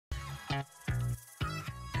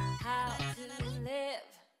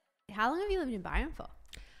How long have you lived in Byron for?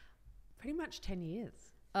 Pretty much 10 years.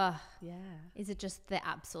 Ugh. Yeah. Is it just the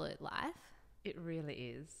absolute life? It really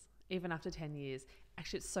is. Even after 10 years.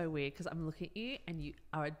 Actually, it's so weird because I'm looking at you and you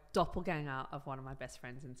are a doppelganger of one of my best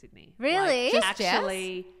friends in Sydney. Really? Just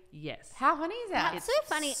actually, yes. How funny is that? That's so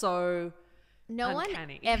funny. So No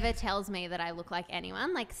uncanny. one ever tells me that I look like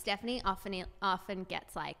anyone. Like Stephanie often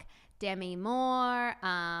gets like Demi Moore.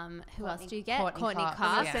 Who else do you get? Courtney Cox.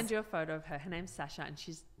 I'll Cox. send you a photo of her. Her name's Sasha and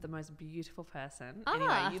she's the most beautiful person. Oh,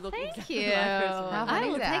 anyway, you look thank exactly you. like her as well. How I funny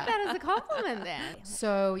will is take that? that as a compliment then.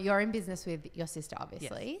 So you're in business with your sister,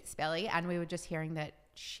 obviously, Spelly, and we were just hearing that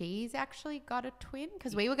she's actually got a twin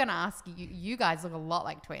because we were going to ask you. You guys look a lot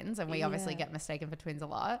like twins, and we obviously get mistaken for twins a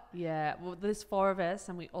lot. Yeah, well, there's 4 of us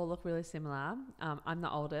and we all look really similar. I'm the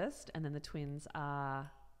oldest and then the twins are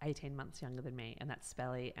 18 months younger than me, and that's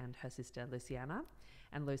Spelly and her sister Luciana,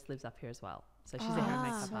 and Luce lives up here as well. So she's a hair and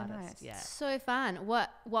makeup so artist. nice. Yeah. So fun. What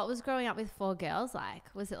was growing up with 4 girls like?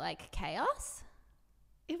 Was it like chaos?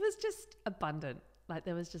 It was just abundant. Like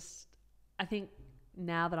there was just, I think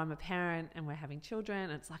now that I'm a parent and we're having children,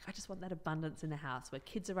 it's like I just want that abundance in the house where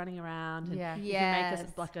kids are running around. And Yeah. if you make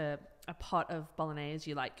us like a pot of bolognese,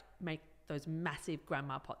 you like make those massive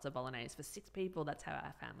grandma pots of bolognese for 6 people. That's how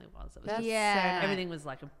our family was. It was That's just, so nice. everything was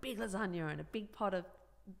like a big lasagna and a big pot of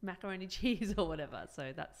macaroni cheese or whatever.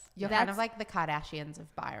 So You're kind of like the Kardashians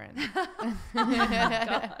of Byron.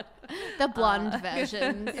 The blonde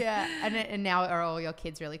versions. Yeah. And now are all your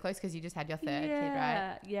kids really close because you just had your 3rd kid,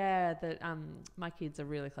 right? Yeah, my kids are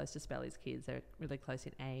really close to Spelly's kids. They're really close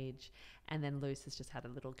in age. And then Luce has just had a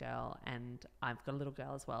little girl, and I've got a little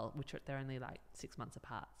girl as well, which they're only like 6 months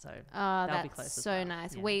apart. So they'll be close that's as so well.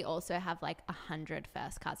 nice. Yeah. We also have like 100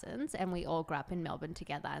 first cousins, and we all grew up in Melbourne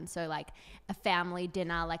together. And so like a family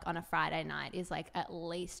dinner like on a Friday night is like at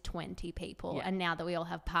least 20 people. Yeah. And now that we all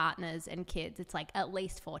have partners and kids, it's like at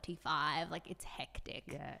least 45. Like it's hectic.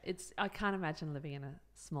 Yeah, I can't imagine living in a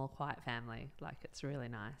small, quiet family. Like it's really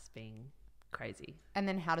nice being crazy. And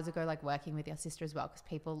then how does it go like working with your sister as well? Because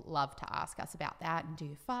people love to ask us about that. And do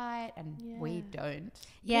you fight? And we don't.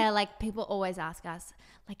 Yeah, like people always ask us,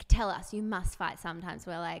 like, tell us, you must fight sometimes.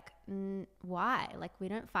 We're like, why? Like, we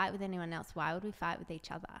don't fight with anyone else. Why would we fight with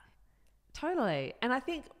each other? Totally. And I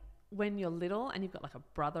think when you're little and you've got like a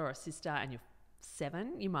brother or a sister and you're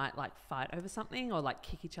 7, you might like fight over something or like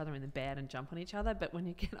kick each other in the bed and jump on each other. But when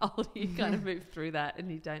you get older, you kind of move through that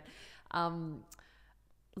and you don't.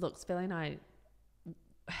 Look, Spelly and I,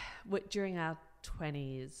 during our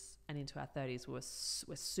 20s and into our 30s,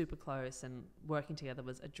 we're super close, and working together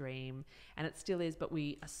was a dream, and it still is. But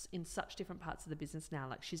we are in such different parts of the business now.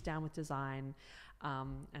 Like she's down with design,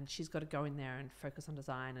 and she's got to go in there and focus on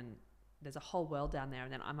design, and there's a whole world down there.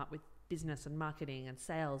 And then I'm up with business and marketing and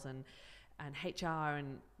sales and HR,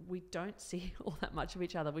 and we don't see all that much of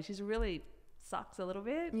each other, which is really sucks a little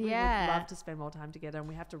bit. We would love to spend more time together, and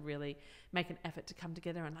we have to really make an effort to come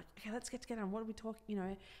together and like, okay, let's get together and what are we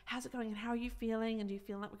talking, how's it going and how are you feeling, and do you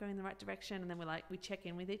feel like we're going in the right direction? And then we check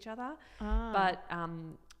in with each other. But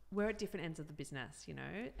we're at different ends of the business,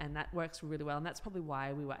 and that works really well. And that's probably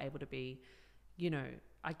why we were able to be,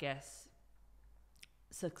 I guess,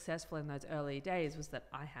 successful in those early days, was that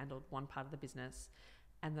I handled one part of the business,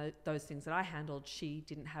 and those things that I handled, she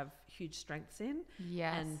didn't have huge strengths in.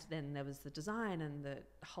 Yes. And then there was the design and the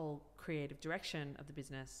whole creative direction of the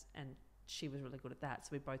business, and she was really good at that. So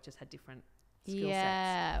we both just had different skill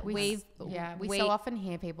sets. We so often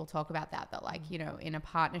hear people talk about that like, in a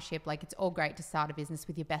partnership, like it's all great to start a business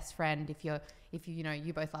with your best friend if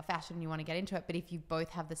you both love fashion and you want to get into it, but if you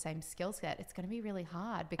both have the same skill set, it's going to be really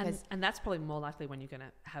hard because and that's probably more likely when you're going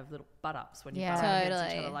to have little butt ups, when you Yeah. butt up against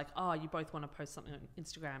Totally. each other, like, oh, you both want to post something on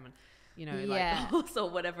Instagram and Yeah. like or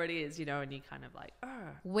whatever it is, and you kind of like,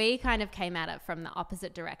 We kind of came at it from the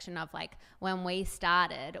opposite direction of like, when we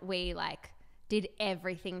started, we like did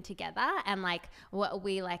everything together, and like what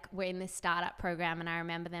we're in this startup program, and I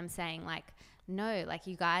remember them saying like, no, like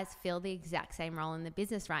you guys fill the exact same role in the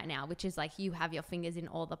business right now, which is like you have your fingers in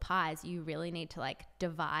all the pies. You really need to like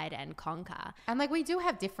divide and conquer. And like we do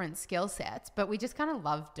have different skill sets, but we just kind of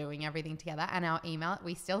love doing everything together. And our email,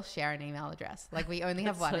 we still share an email address. Like we only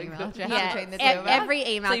have one so email good. address between the two of us. Every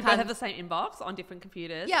email so you both comes have the same inbox on different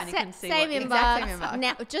computers. Yeah, and you can see same what exact inbox. same inbox.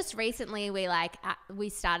 Now, just recently, we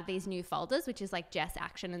started these new folders, which is like Jess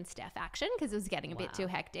Action and Stef Action, because it was getting a bit too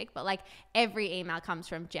hectic. But like every email comes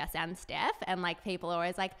from Jess and Stef, and like people are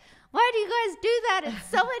always like, why do you guys do that?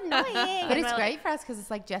 It's so annoying. But it's great for us because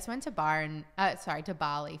it's like Jess went to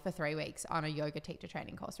Bali for 3 weeks on a yoga teacher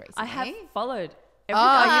training course recently. I have followed You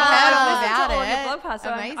heard all about on your it. blog post.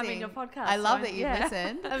 So Amazing. I'm in your podcast. I love so that you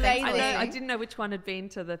listened. Amazing. I didn't know which one had been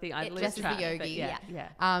to the thing. I Just as the yogi.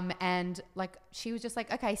 Yeah. And like she was just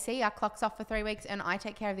like, okay, see, our clock's off for 3 weeks and I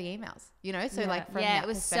take care of the emails, you know? So like from that it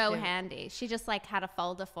was so perspective- handy. She just like had a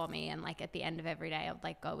folder for me, and like at the end of every day I would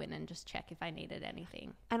like go in and just check if I needed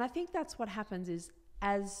anything. And I think that's what happens is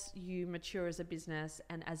as you mature as a business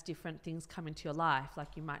and as different things come into your life, like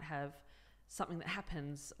you might have something that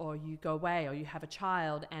happens or you go away or you have a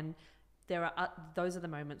child, and there are those are the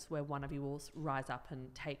moments where one of you will rise up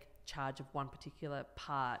and take charge of one particular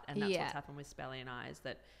part. And that's what's happened with Spelly and I, is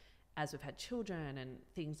that as we've had children and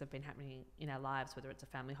things have been happening in our lives, whether it's a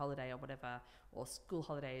family holiday or whatever, or school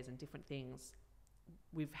holidays and different things,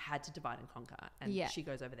 we've had to divide and conquer. And she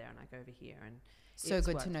goes over there and I go over here. And so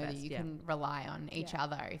good to know that you can rely on each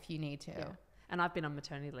other if you need to. Yeah. And I've been on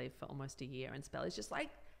maternity leave for almost a year, and Spelly's just like,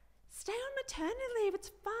 stay on maternity leave, it's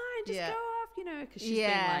fine, just go off, you know, because she's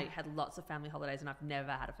been like, had lots of family holidays and I've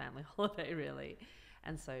never had a family holiday really.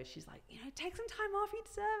 And so she's like, you know, take some time off, you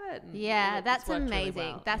deserve it. And that's amazing. Really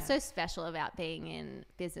well. That's so special about being in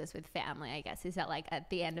business with family, I guess, is that like at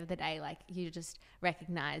the end of the day, like you just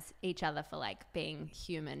recognize each other for like being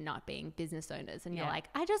human, not being business owners. And you're like,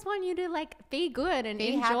 I just want you to like be good and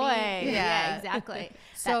be enjoy. happy. Yeah, exactly.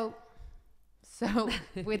 So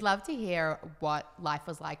we'd love to hear what life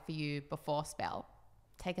was like for you before Spell.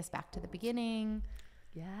 Take us back to the beginning.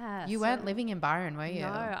 Yeah. You weren't living in Byron, were you? No,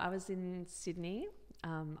 I was in Sydney.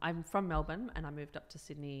 I'm from Melbourne and I moved up to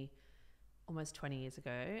Sydney almost 20 years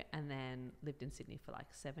ago, and then lived in Sydney for like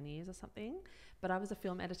 7 years or something. But I was a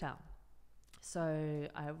film editor. So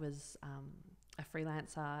I was a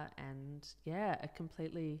freelancer and a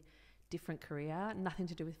completely different career, nothing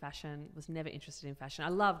to do with fashion, was never interested in fashion. I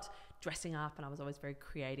loved dressing up and I was always very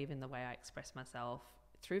creative in the way I expressed myself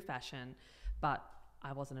through fashion, but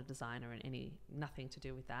I wasn't a designer in nothing to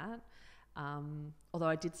do with that. Although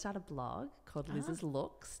I did start a blog called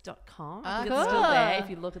lizzyslooks.com. I think it's still there. If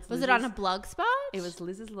you look, it's Was it on a blog spot? It was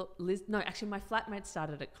no, actually my flatmate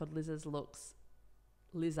started it called Liz's Looks.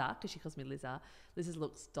 Liza, because she calls me Liza.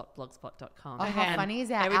 lizzyslooks.blogspot.com. Oh, how funny is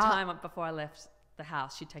that? Every time before I left the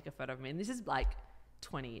house, she'd take a photo of me, and this is like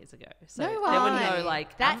 20 years ago. So No there were way. no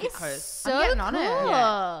like That is posts. so I'm getting cool. on it.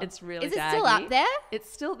 Yeah, it's really Is it daggy. still up there?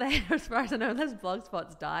 It's still there as far as I know, unless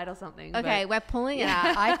Blogspot's died or something. Okay, but we're pulling it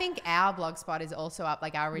up. I think our blog spot is also up,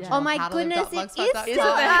 like our original. Oh my goodness, it is still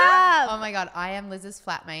up. Oh my God, I am Liz's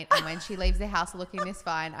flatmate, and when she leaves the house looking this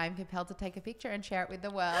fine, I'm compelled to take a picture and share it with the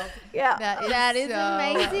world. Yeah, that is so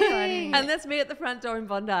amazing. funny. And that's me at the front door in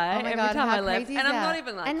Bondi every God, time how I left. crazy And is I'm not that?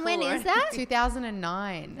 even like And cool when or is that?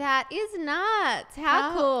 2009. That is nuts.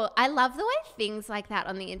 How cool. I love the way things like that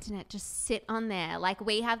on the internet just sit on there. Like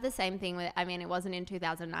we have the same thing with, I mean, it wasn't in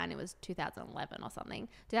 2009, it was 2011 or something,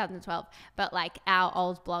 2012. But like our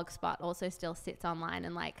old blog spot also still sits online,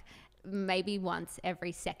 and like maybe once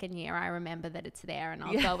every second year I remember that it's there, and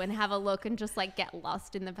I'll go and have a look and just like get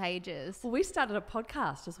lost in the pages. Well, we started a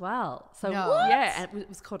podcast as well. So No. What? yeah, and it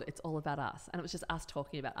was called It's All About Us. And it was just us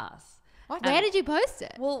talking about us. Where did you post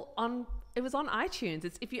it? Well, it was on iTunes.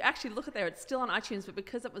 If you actually look at there, it's still on iTunes, but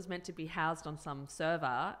because it was meant to be housed on some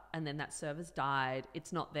server and then that server's died,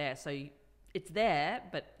 it's not there. So it's there,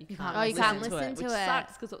 but you can't listen to it, which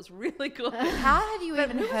sucks because it was really good. How had you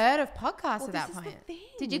even heard of podcasts at that point?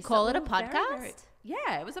 Did you call it a podcast?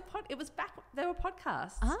 Yeah, it was it was back. There were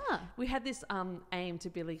podcasts. We had this aim to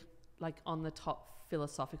be like on the top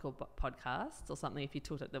philosophical podcasts or something. If you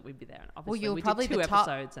took it, that we'd be there. And obviously, you were probably did 2 the top.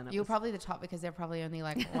 episodes. And You were probably the top because there's probably only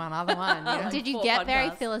like one other one. You know? Did you 4 get very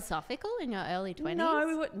podcasts. philosophical in your early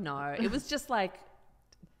 20s? No. It was just like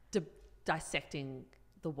dissecting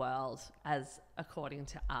the world as according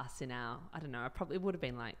to us in our, I don't know, I probably would have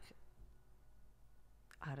been like,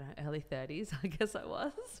 I don't know, early 30s, I guess I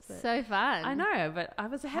was. But So fun. I know, but I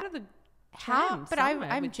was ahead of the How? trend But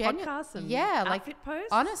somewhere I'm with genuine. podcasts and Yeah, like outfit posts.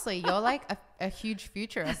 honestly, you're like a huge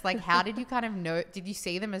futurist. Like, how did you kind of know? Did you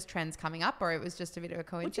see them as trends coming up, or it was just a bit of a Well,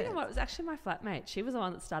 coincidence? do you know what? It was actually my flatmate. She was the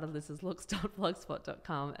one that started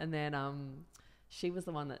lizzyslooks.blogspot.com, and then she was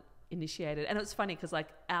the one that initiated. And it was funny because like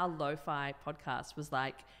our lo-fi podcast was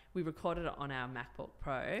like, we recorded it on our MacBook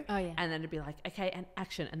Pro. Oh, yeah. And then it'd be like, okay, and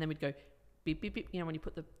action. And then we'd go beep, beep, beep. You know, when you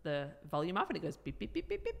put the volume up and it goes beep, beep, beep,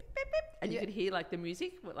 beep, beep, beep, beep. And you could hear like the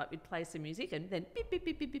music, like we'd play some music and then beep, beep,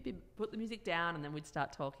 beep, beep, beep, beep, put the music down and then we'd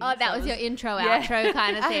start talking. Oh, that So was it your intro, outro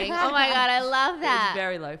kind of thing. Oh my God, I love It that. was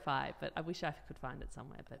very lo-fi, but I wish I could find it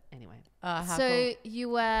somewhere. But anyway. How So cool. you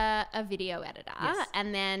were a video editor, Yes.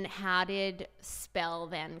 and then how did Spell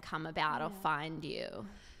then come about or find you?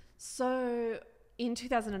 So in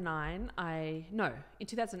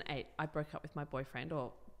 2008, I broke up with my boyfriend,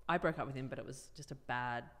 or I broke up with him, but it was just a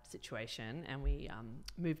bad situation, and we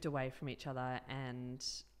moved away from each other, and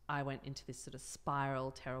I went into this sort of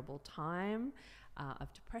spiral, terrible time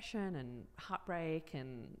of depression and heartbreak,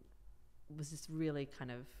 and it was this really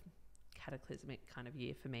kind of cataclysmic kind of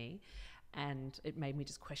year for me. And it made me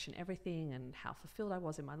just question everything and how fulfilled I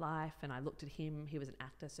was in my life. And I looked at him, he was an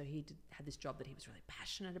actor, so he had this job that he was really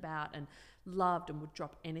passionate about and loved and would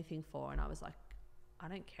drop anything for. And I was like, I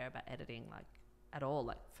don't care about editing, like, at all.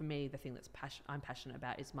 Like, for me, the thing I'm passionate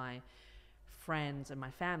about is my friends and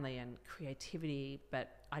my family and creativity,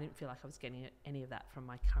 but I didn't feel like I was getting any of that from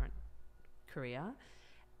my current career.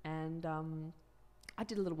 And I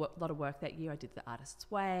did a lot of work that year. I did the Artist's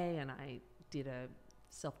Way, and I did a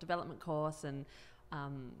self-development course, and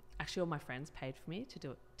actually all my friends paid for me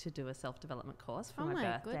to do a self-development course for my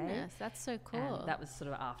birthday. Oh my goodness, that's so cool. And that was sort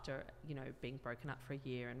of after, you know, being broken up for a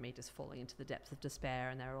year and me just falling into the depths of despair,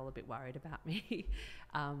 and they were all a bit worried about me.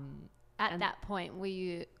 At that point,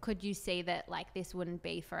 could you see that, like, this wouldn't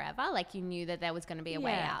be forever? Like, you knew that there was going to be a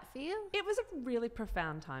way out for you? It was a really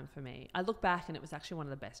profound time for me. I look back and it was actually one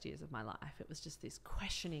of the best years of my life. It was just this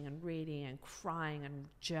questioning and reading and crying and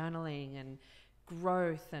journaling and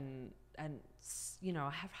growth, and you know,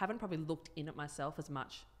 I haven't probably looked in at myself as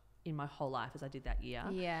much in my whole life as I did that year.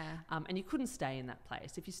 Yeah. And you couldn't stay in that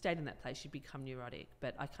place. If you stayed in that place, you'd become neurotic.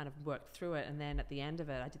 But I kind of worked through it, and then at the end of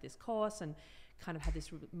it, I did this course and kind of had this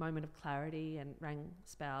moment of clarity, and rang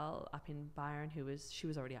Spell up in Byron, she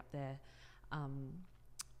was already up there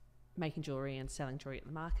making jewellery and selling jewellery at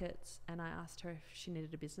the markets, and I asked her if she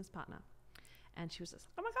needed a business partner, and she was just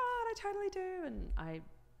like, oh my God, I totally do. And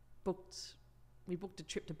we booked a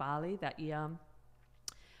trip to Bali that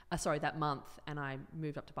month, and I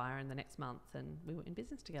moved up to Byron the next month, and we were in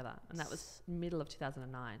business together, and that was middle of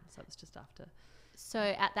 2009, so it was just after. So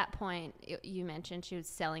at that point, you mentioned she was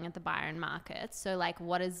selling at the Byron market. So, like,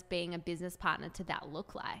 what does being a business partner to that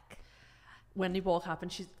look like? When you walk up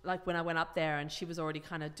and she's like, when I went up there and she was already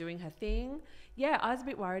kind of doing her thing, yeah, I was a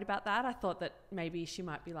bit worried about that. I thought that maybe she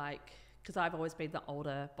might be like, because I've always been the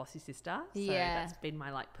older bossy sister, so that's been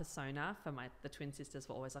my like persona for the twin sisters.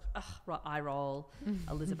 Were always like, eye roll,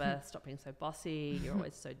 Elizabeth, stop being so bossy, you're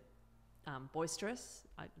always so boisterous.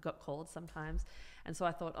 I got called sometimes, and so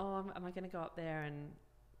I thought, am I going to go up there and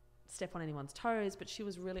step on anyone's toes? But she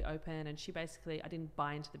was really open, and she basically, I didn't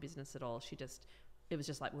buy into the business at all. It was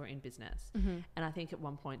just like, we're in business. And I think at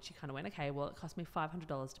one point she kind of went, okay, well, it cost me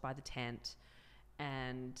 $500 to buy the tent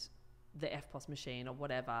and the FPOS machine or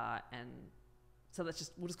whatever, and so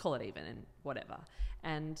we'll just call it even and whatever.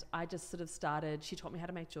 And I just sort of started, she taught me how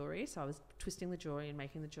to make jewellery, so I was twisting the jewellery and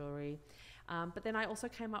making the jewellery, but then I also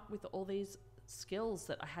came up with all these skills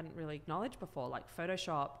that I hadn't really acknowledged before, like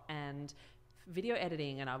Photoshop and video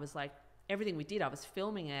editing, and I was like, everything we did, I was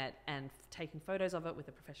filming it and taking photos of it with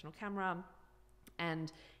a professional camera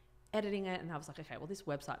and editing it, and I was like, okay, well, this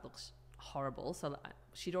website looks horrible. So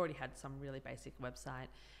she'd already had some really basic website,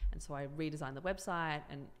 and so I redesigned the website,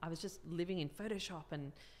 and I was just living in Photoshop,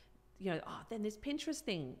 and then this Pinterest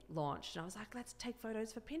thing launched, and I was like, let's take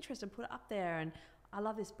photos for Pinterest and put it up there. And I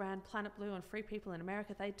love this brand, Planet Blue, and Free People in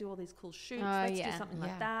America. They do all these cool shoots. Let's do something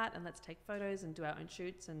like that, and let's take photos and do our own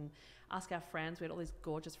shoots and ask our friends. We had all these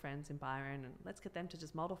gorgeous friends in Byron, and let's get them to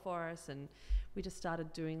just model for us. And we just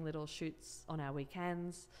started doing little shoots on our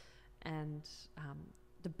weekends. And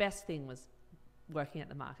the best thing was working at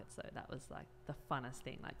the markets, though. That was like the funnest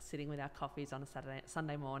thing, like sitting with our coffees on a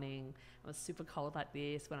Sunday morning. It was super cold like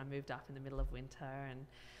this when I moved up in the middle of winter, and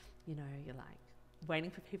you're like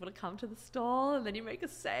waiting for people to come to the stall, and then you make a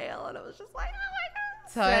sale, and it was just like,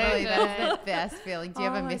 oh my God. Totally, that's the best feeling. Do you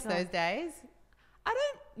ever miss those days? I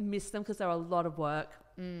don't miss them because they're a lot of work,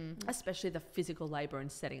 especially the physical labor in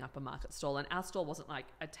setting up a market stall. And our stall wasn't like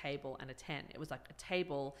a table and a tent. It was like a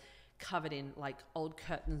table covered in like old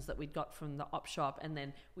curtains that we'd got from the op shop, and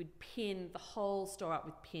then we'd pin the whole store up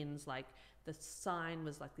with pins. Like the sign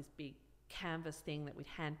was like this big canvas thing that we'd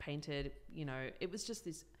hand painted. It was just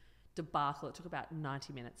this debacle. It took about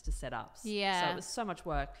 90 minutes to set up. Yeah. So it was so much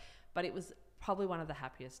work, but it was probably one of the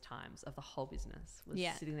happiest times of the whole business, was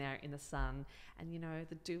sitting there in the sun, and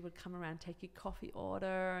the dude would come around, take your coffee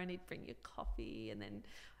order, and he'd bring you coffee, and then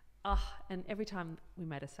and every time we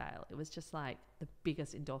made a sale, it was just like the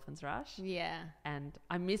biggest endorphins rush. Yeah. And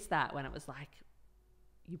I miss that, when it was like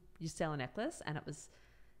you sell a necklace, and it was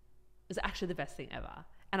actually the best thing ever.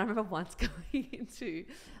 And I remember once going into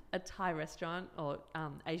a Thai restaurant, or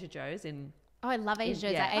Asia Joe's in... Oh, I love Asia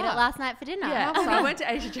Joe's. I ate it last night for dinner. Yeah, so I went to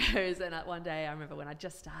Asia Joe's, and one day I remember when I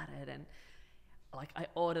just started, and like I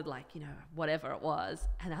ordered whatever it was,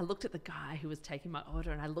 and I looked at the guy who was taking my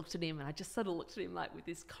order, and I looked at him, and I just sort of looked at him like with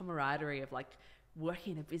this camaraderie of like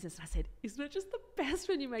working in a business. And I said, isn't it just the best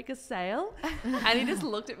when you make a sale? And he just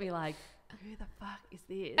looked at me like, who the fuck is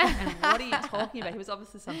this? And what are you talking about? He was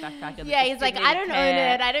obviously some backpacker. Yeah, he's like, I don't own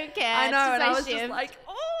it. I don't care. I know. And I was shift. just like,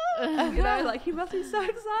 oh, you know, like he must be so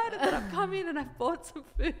excited that I've come in and I've bought some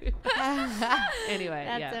food. Anyway,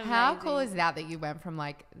 That's yeah. amazing. How cool is that you went from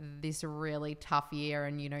like this really tough year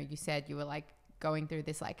and, you know, you said you were like going through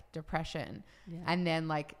this like depression and then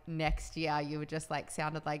like next year you were just like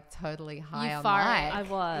sounded like totally high on life. I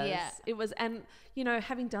was. Yeah. It was, and you know,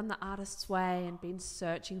 having done the artist's way and been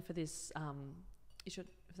searching for this, is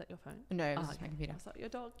that your phone? No, it was Oh, just my okay. computer. Was that your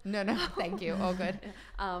dog? No, thank you. All good.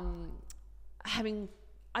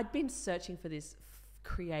 I'd been searching for this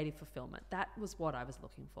creative fulfillment. That was what I was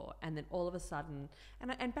looking for. And then all of a sudden,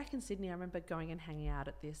 and back in Sydney, I remember going and hanging out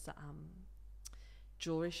at this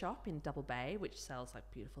jewelry shop in Double Bay, which sells like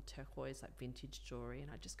beautiful turquoise, like vintage jewelry. And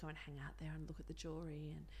I'd just go and hang out there and look at the jewelry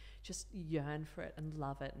and just yearn for it and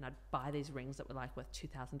love it. And I'd buy these rings that were like worth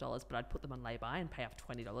 $2,000, but I'd put them on lay-by and pay off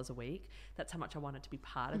 $20 a week. That's how much I wanted to be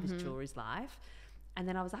part of this jewelry's life. And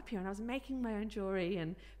then I was up here and I was making my own jewelry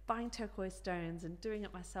and buying turquoise stones and doing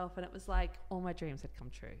it myself. And it was like all my dreams had come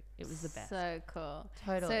true. It was the best. So cool.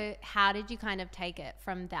 Totally. So how did you kind of take it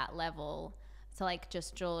from that level to like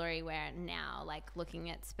just jewelry, where now like looking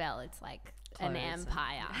at Spell, it's like an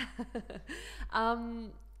empire?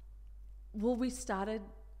 Well, we started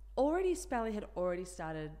already. Spelly had already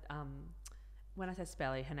started. When I say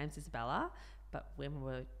Spelly, her name's Isabella, but when we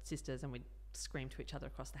were sisters and we'd scream to each other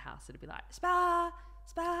across the house, it'd be like Spell,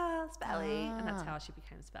 Spell, Spelly, and that's how she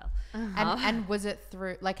became Spell. And was it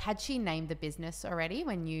through, like, had she named the business already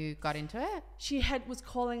when you got into it? She was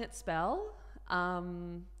calling it Spell,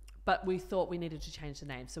 but we thought we needed to change the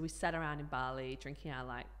name. So we sat around in Bali drinking our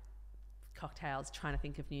like cocktails, trying to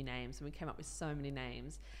think of new names, and we came up with so many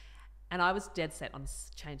names. And I was dead set on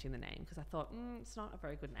changing the name because I thought it's not a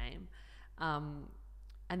very good name.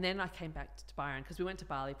 And then I came back to Byron because we went to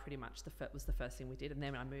Bali pretty much. Was the first thing we did. And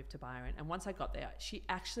then I moved to Byron. And once I got there, she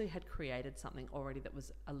actually had created something already that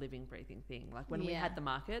was a living, breathing thing. Like when we had the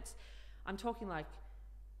markets, I'm talking like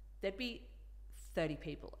there'd be 30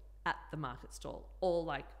 people at the market stall, all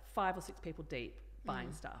like 5 or 6 people deep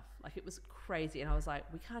buying stuff. Like it was crazy. And I was like,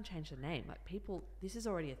 we can't change the name. Like people, this is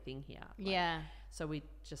already a thing here. Like, so we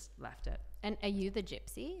just left it. And are you the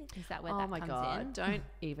gypsy? Is that where that comes in? Oh my God, don't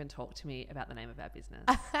even talk to me about the name of our business.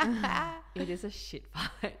 It is a shit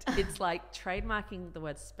fight. It's like trademarking the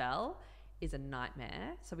word Spell is a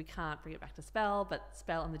nightmare. So we can't bring it back to Spell, but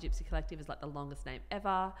Spell and the Gypsy Collective is like the longest name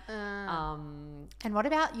ever. And what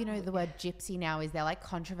about, you know, the word gypsy now? Is there like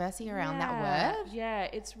controversy around that word? Yeah,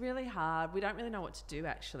 it's really hard. We don't really know what to do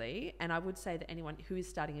actually. And I would say that anyone who is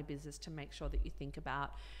starting a business to make sure that you think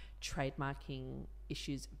about trademarking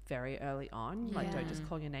issues very early on. Like don't just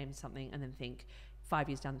call your name something and then think 5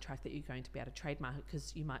 years down the track that you're going to be able to trademark it,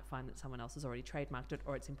 because you might find that someone else has already trademarked it,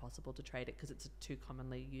 or it's impossible to trade it because it's a too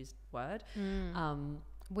commonly used word.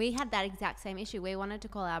 We had that exact same issue. We wanted to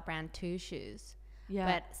call our brand Two Shoes. Yeah.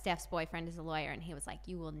 But Steph's boyfriend is a lawyer and he was like,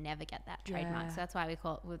 you will never get that trademark. So that's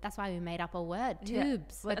why we made up a word,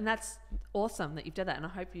 tubes. Well, and that's awesome that you've done that, and I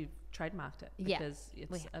hope you've trademarked it because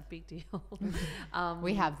it's a big deal.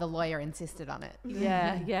 We have. The lawyer insisted on it.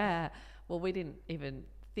 Yeah. Well, we didn't even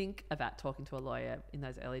think about talking to a lawyer in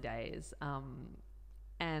those early days.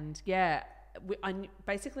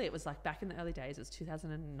 Basically it was like back in the early days, it was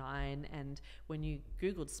 2009, and when you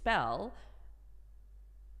Googled Spell,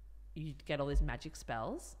 you'd get all these magic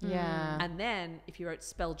spells. Yeah. And then if you wrote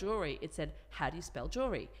Spell Jewelry, it said, how do you spell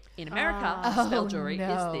jewelry? In America, Spell Jewelry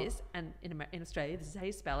is this. And in Australia, this is how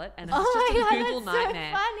you spell it. And it was just a Google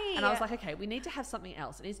nightmare. So funny. And I was like, okay, we need to have something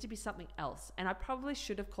else. It needs to be something else. And I probably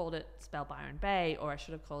should have called it Spell Byron Bay, or I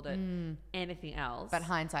should have called it anything else. But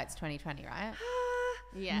hindsight's 20/20, right?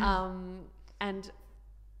 And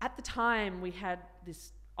at the time, we had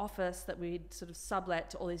this office that we'd sort of sublet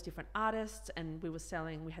to all these different artists, and we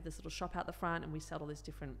had this little shop out the front, and we sold all this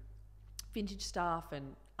different vintage stuff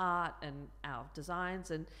and art and our designs,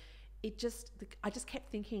 and I just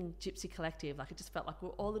kept thinking Gypsy Collective. Like it just felt like we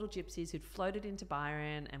were all little gypsies who'd floated into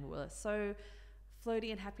Byron, and we were so floaty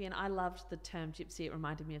and happy, and I loved the term gypsy. It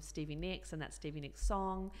reminded me of Stevie Nicks and that Stevie Nicks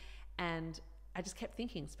song, and I just kept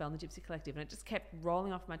thinking Spell the Gypsy Collective, and it just kept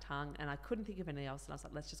rolling off my tongue, and I couldn't think of anything else, and I was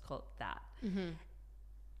like, let's just call it that.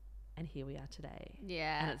 And here we are today.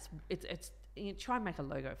 Yeah. And it's you try and make a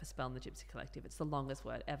logo for Spell and the Gypsy Collective. It's the longest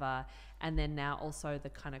word ever. And then now also the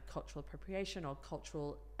kind of cultural appropriation or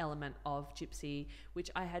cultural element of gypsy, which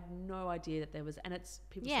I had no idea that there was. And it's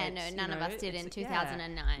people say none of us did in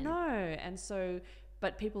 2009. No. And so,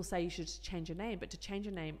 but people say you should change your name. But to change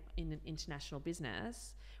your name in an international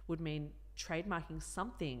business would mean trademarking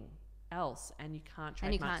something else, and you can't trademark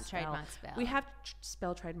And you can't spell. trademark spell. We have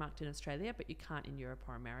spell trademarked in Australia, but you can't in Europe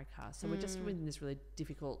or America. So we're just in this really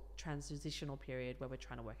difficult transitional period where we're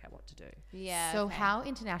trying to work out what to do. Yeah. So okay. how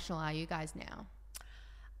international are you guys now?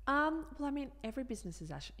 Well, I mean, every business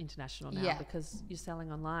is international now because you're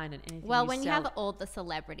selling online and anything. Well, when you have all the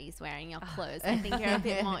celebrities wearing your clothes, I think you're a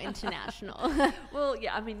bit more international. Well,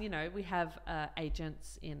 yeah, I mean, you know, we have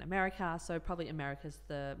agents in America, so probably America's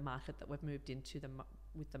the market that we've moved into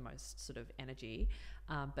with the most sort of energy.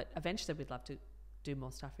 But eventually we'd love to do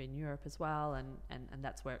more stuff in Europe as well, and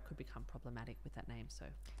that's where it could become problematic with that name.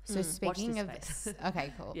 So Speaking of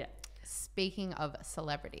okay, cool. Yeah. Speaking of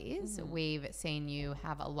celebrities, we've seen you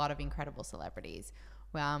have a lot of incredible celebrities.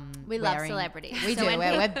 We love celebrities. We do.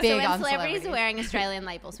 We're big so when on celebrities are wearing Australian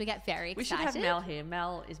labels, we get very excited. We should have Mel here.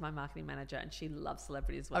 Mel is my marketing manager, and she loves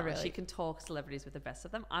celebrities as well. Oh, really? She can talk celebrities with the best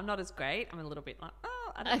of them. I'm not as great. I'm a little bit like,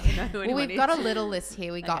 I don't really know who anyone Well, is. we've got a little list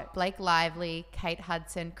here. We got Blake Lively, Kate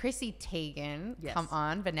Hudson, Chrissy Teigen, come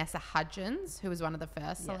on, Vanessa Hudgens, who was one of the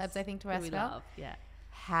first celebs, I think, to wear we spell. love, yeah.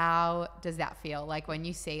 How does that feel? Like when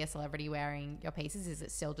you see a celebrity wearing your pieces, is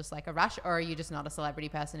it still just like a rush, or are you just not a celebrity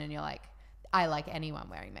person and you're like, I like anyone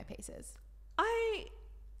wearing my pieces?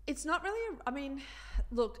 It's not really, I mean,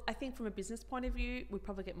 look, I think from a business point of view, we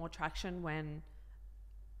probably get more traction when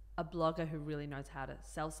a blogger who really knows how to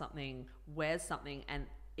sell something wears something and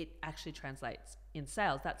it actually translates in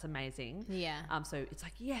sales. That's amazing. Yeah. So it's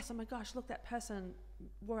like, yes, oh my gosh, look, that person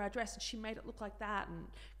wore our dress and she made it look like that. And,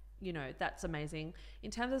 you know, that's amazing.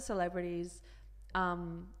 In terms of celebrities,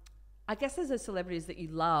 I guess there's those celebrities that you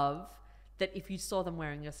love that if you saw them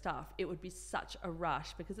wearing your stuff, it would be such a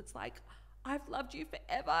rush because it's like, I've loved you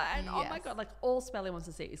forever. And oh my God, like all Spelly wants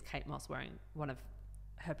to see is Kate Moss wearing one of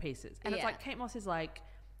her pieces. And it's like, Kate Moss is like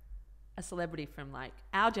a celebrity from like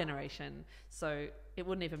our generation. So it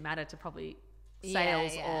wouldn't even matter to probably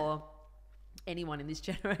sales or anyone in this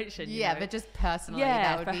generation. You know? But just personally,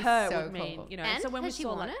 that would for be her so would cool. mean, you know, And so when has we she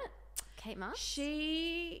saw won like, it? Kate Moss?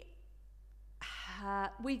 She,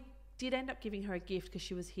 we did end up giving her a gift because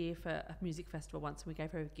she was here for a music festival once, and we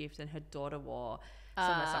gave her a gift, and her daughter wore some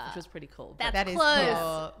of her stuff, which was pretty cool. That is close.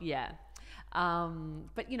 cool. Yeah.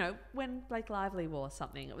 But you know, when Blake Lively wore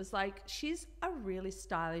something, it was like, she's a really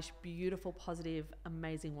stylish, beautiful, positive,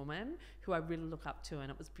 amazing woman who I really look up to, and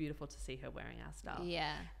it was beautiful to see her wearing our stuff.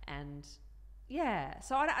 Yeah. And yeah,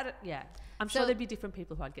 so I'm sure there'd be different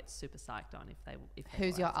people who I'd get super psyched on if they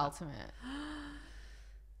Who's wore your our stuff. ultimate?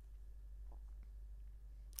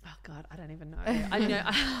 Oh God, I don't even know. I know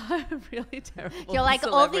I'm really terrible. You're like,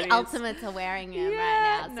 all the celebrities. ultimates are wearing them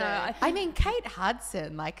right now. No, So I mean, Kate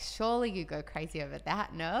Hudson, like, surely you go crazy over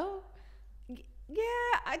that, no? yeah,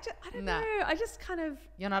 I don't know. I just kind of,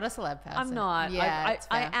 You're not a celeb person. I'm not. Yeah,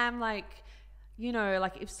 I am like, you know,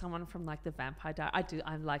 like if someone from like the Vampire Diaries,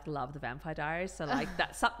 I like love the Vampire Diaries. So like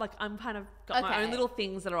that's up, like I'm kind of got my own little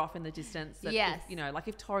things that are off in the distance. That if, you know, like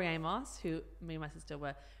if Tori Amos, who me and my sister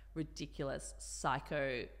were ridiculous,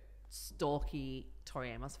 psycho, stalky Tori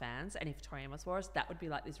Amos fans, and if Tori Amos wore us, that would be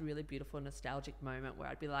like this really beautiful nostalgic moment where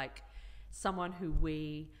I'd be like, someone who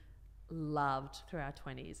we loved through our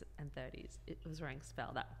 20s and 30s, it was wearing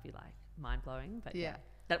Spell. That would be like mind-blowing, but yeah,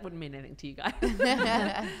 that wouldn't mean anything to you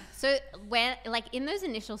guys. So when, like in those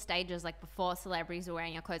initial stages, like before celebrities were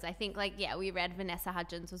wearing your clothes, I think like, we read Vanessa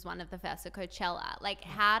Hudgens was one of the first at Coachella. Like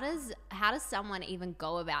how does someone even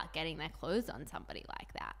go about getting their clothes on somebody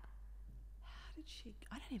like that? How did she,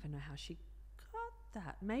 I don't even know how she got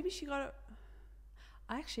that. Maybe she got it,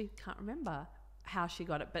 I actually can't remember how she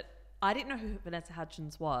got it, but I didn't know who Vanessa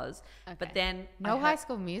Hudgens was. Okay. But then No High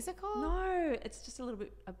School Musical? No, it's just a little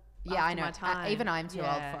bit Yeah, I know. my time. Even I'm too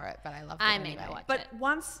old for it, but I love it I anyway. may not watch But it.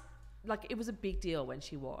 once, like, it was a big deal when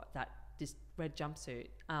she wore this red jumpsuit.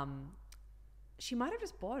 She might have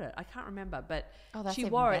just bought it. I can't remember, but that's she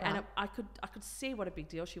even wore it, better. and I could see what a big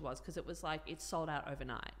deal she was because it was like it sold out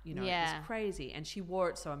overnight. You know, it Yeah. was crazy, and she wore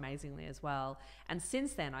it so amazingly as well. And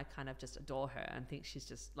since then, I kind of just adore her and think she's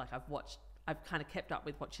just like I've kind of kept up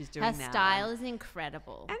with what she's doing Her now. style is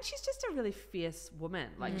incredible. And she's just a really fierce woman.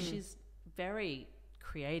 Like she's very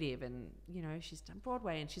creative, and you know, she's done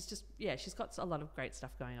Broadway, and she's just she's got a lot of great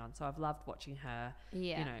stuff going on. So I've loved watching her.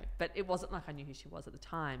 Yeah. You know, but it wasn't like I knew who she was at the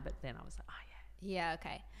time. But then I was like, oh yeah. Yeah,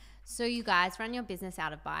 okay. So you guys run your business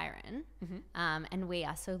out of Byron, and we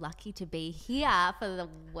are so lucky to be here for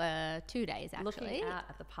the 2 days actually. Looking out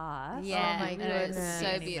at the past. Yeah, Oh my it was goodness.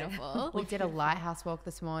 so beautiful. We did a lighthouse walk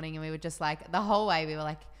this morning, and we were just like, the whole way we were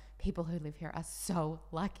like, people who live here are so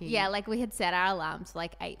lucky. Yeah, like we had set our alarms for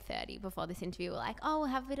like 8:30 before this interview. We're like, oh, we'll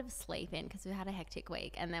have a bit of a sleep in because we had a hectic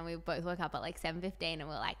week. And then we both woke up at like 7:15 and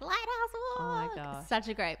we're like, Lighthouse Walk. Oh my gosh. Such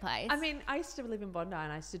a great place. I mean, I used to live in Bondi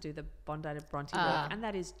and I used to do the Bondi to Bronte walk, and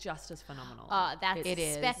that is just as phenomenal. Oh, that's It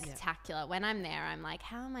is. spectacular. When I'm there, I'm like,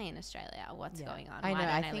 how am I in Australia? What's going on? I know. Why don't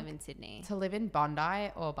I think live in Sydney? to live in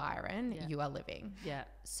Bondi or Byron, you are living. Yeah.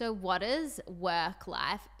 So what is work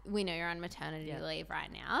life? We know you're on maternity leave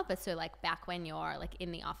right now, but so like back when you're like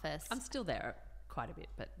in the office. I'm still there quite a bit,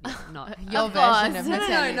 but not Your version of no,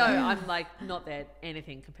 maternity. I'm like not there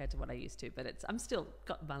anything compared to what I used to, but I'm still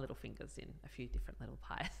got my little fingers in a few different little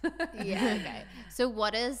pies. Yeah, okay. So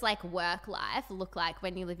what does like work life look like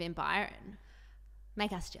when you live in Byron?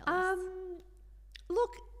 Make us jealous.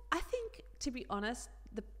 Look, I think, to be honest,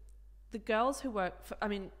 the girls who work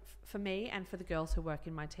for me and for the girls who work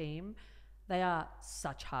in my team, they are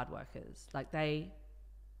such hard workers. Like they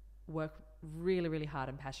work really, really hard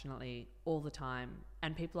and passionately all the time.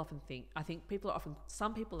 And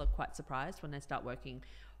some people are quite surprised when they start working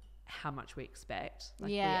how much we expect. Like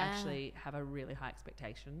we actually have a really high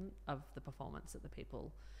expectation of the performance that the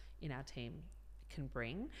people in our team can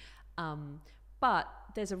bring. But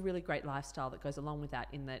there's a really great lifestyle that goes along with that,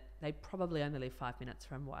 in that they probably only live 5 minutes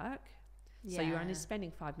from work. Yeah. So you're only spending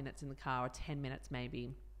 5 minutes in the car, or 10 minutes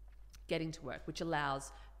maybe getting to work, which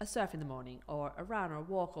allows a surf in the morning or a run or a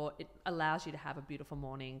walk, or it allows you to have a beautiful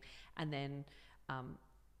morning and then,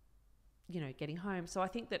 getting home. So I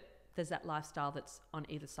think that there's that lifestyle that's on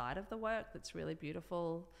either side of the work that's really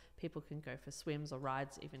beautiful. People can go for swims or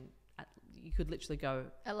rides, you could literally go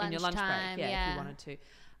in your lunch break, if you wanted to.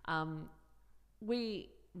 We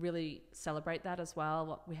really celebrate that as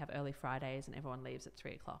well. We have early Fridays and everyone leaves at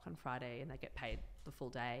 3:00 on Friday and they get paid the full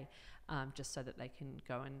day, just so that they can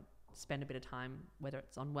go and spend a bit of time, whether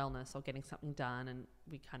it's on wellness or getting something done. And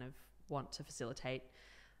we kind of want to facilitate,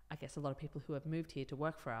 I guess, a lot of people who have moved here to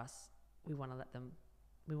work for us. We want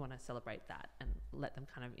to celebrate that and let them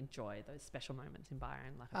kind of enjoy those special moments in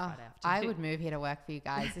Byron, like a Friday afternoon. I would move here to work for you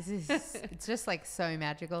guys. It's just like so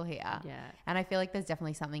magical here. Yeah. And I feel like there's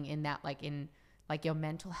definitely something in that, like your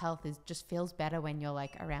mental health just feels better when you're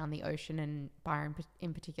like around the ocean, and Byron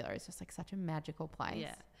in particular is just like such a magical place.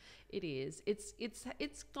 Yeah, it is.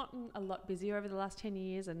 It's gotten a lot busier over the last 10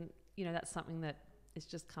 years, and that's something that it's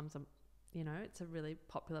just comes. It's a really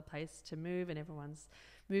popular place to move, and everyone's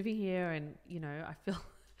moving here, and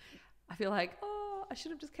I feel like, oh, I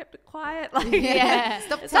should have just kept it quiet. Like,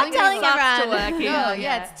 Stop telling everyone. To work here. No,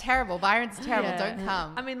 it's terrible. Byron's terrible. Yeah. Don't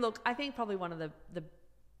come. I mean, look, I think probably one of the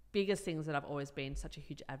biggest things that I've always been such a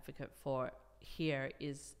huge advocate for here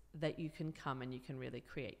is that you can come and you can really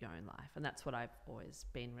create your own life. And that's what I've always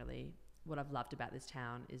been what I've loved about this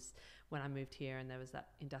town, is when I moved here and there was that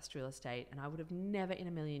industrial estate, and I would have never in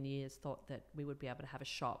a million years thought that we would be able to have a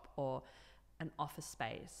shop or an office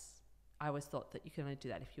space. I always thought that you could only do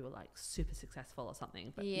that if you were like super successful or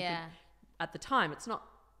something. But at the time, it's not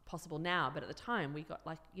possible now, but at the time we got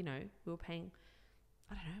we were paying,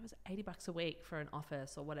 I don't know, it was $80 a week for an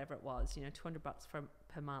office or whatever it was, $200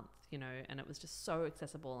 per month, and it was just so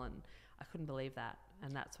accessible, and I couldn't believe that.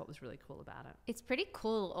 And that's what was really cool about it. It's pretty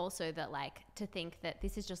cool also that to think that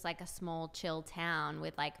this is just like a small chill town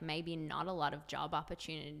with like maybe not a lot of job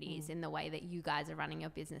opportunities in the way that you guys are running your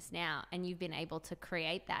business now. And you've been able to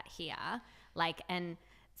create that here, and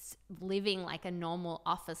living like a normal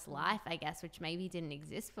office life, I guess, which maybe didn't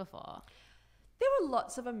exist before. There were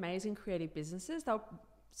lots of amazing creative businesses. They were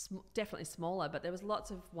definitely smaller, but there was lots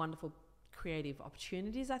of wonderful creative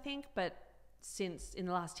opportunities, I think. But since in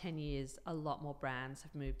the last 10 years, a lot more brands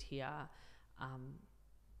have moved here,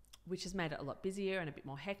 which has made it a lot busier and a bit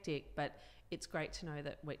more hectic. But it's great to know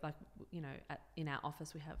that in our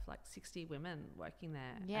office, we have like 60 women working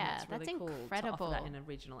there. Yeah, and it's really that's cool incredible. to offer that in a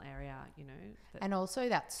regional area, And also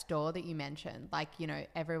that store that you mentioned,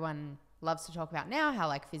 everyone loves to talk about now how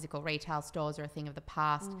like physical retail stores are a thing of the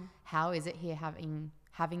past. How is it here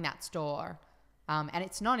having that store? And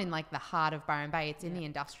it's not in like the heart of Byron Bay. It's in the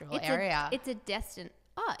industrial area. It's a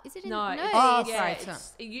Oh, is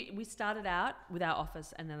it? We started out with our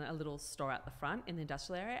office and then a little store out the front in the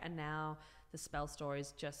industrial area, and now the Spell store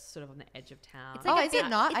is just sort of on the edge of town. It's like is it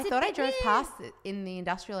not? I thought I drove past it in the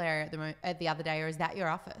industrial area the other day, or is that your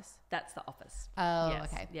office? That's the office. Oh,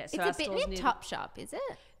 yes. okay. Yeah, so it's a bit near Topshop, is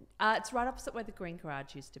it? It's right opposite where the Green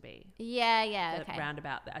Garage used to be. Yeah, the okay.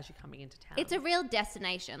 roundabout as you're coming into town. It's a real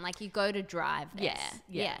destination. Like you go to drive there.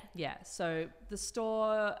 Yes. Yeah. So the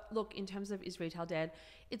store, look, in terms of is retail dead,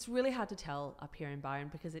 it's really hard to tell up here in Byron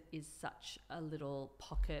because it is such a little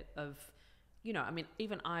pocket of,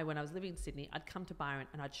 even when I was living in Sydney, I'd come to Byron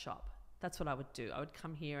and I'd shop. That's what I would do. I would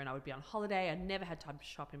come here and I would be on holiday. I never had time to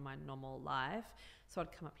shop in my normal life. So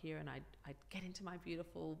I'd come up here and I'd get into my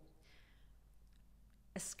beautiful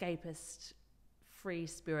escapist, free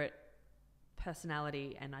spirit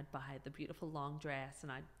personality, and I'd buy the beautiful long dress,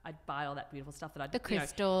 and I'd buy all that beautiful stuff that I'd... The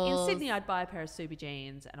crystals. In Sydney, I'd buy a pair of Subi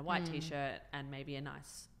jeans and a white T-shirt and maybe a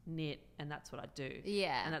nice knit, and that's what I'd do.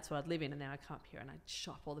 Yeah. And that's what I'd live in. And then I'd come up here and I'd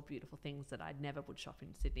shop all the beautiful things that I never would shop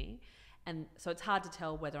in Sydney. And so it's hard to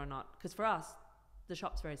tell whether or not, because for us, the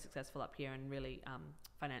shop's very successful up here and really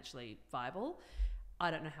financially viable. I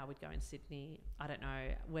don't know how we'd go in Sydney. I don't know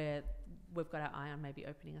where we've got our eye on maybe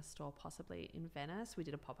opening a store possibly in Venice. We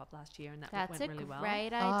did a pop-up last year and that went really well. That's a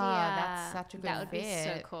great idea. Oh, that's such a good That would be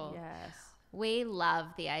so fit. cool. Yes. We love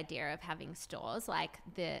the idea of having stores. Like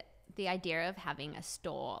the idea of having a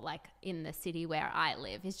store like in the city where I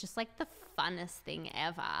live is just like the funnest thing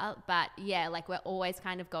ever. But yeah, like we're always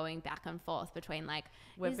kind of going back and forth between like,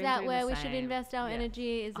 is that where we should invest our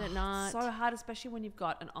energy? Is it not? It's so hard, especially when you've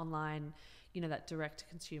got an online, you know, that direct to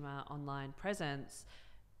consumer online presence.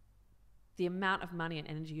 The amount of money and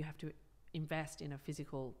energy you have to invest in a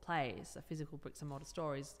physical place, a physical bricks and mortar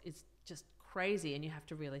store is just crazy. And you have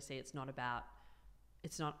to really see it's not about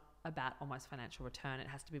almost financial return. It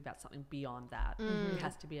has to be about something beyond that. It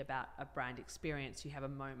has to be about a brand experience. You have a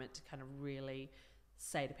moment to kind of really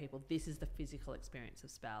say to people, this is the physical experience of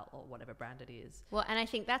Spell or whatever brand it is. Well, and I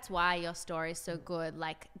think that's why your store is so good.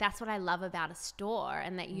 Like that's what I love about a store,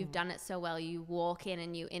 and that you've done it so well. You walk in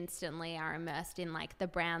and you instantly are immersed in like the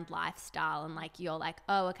brand lifestyle, and like you're like,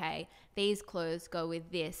 oh, okay, these clothes go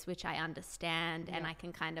with this, which I understand, and I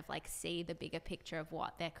can kind of like see the bigger picture of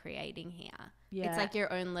what they're creating here. Yeah. It's like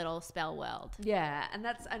your own little Spell world. Yeah, and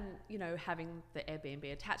you know, having the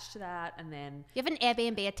Airbnb attached to that, and then you have an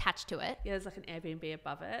Airbnb attached to it. Yeah, there's like an Airbnb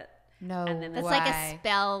above it. No, and then that's like a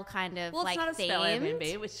Spell kind of well, like it's not a themed. Spell Airbnb.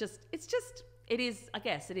 It is. I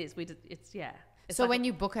guess it is. It's so like when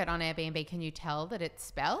you book it on Airbnb, can you tell that it's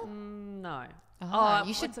Spell? No. Oh,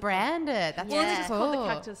 you should brand it. That's well, it's just cool.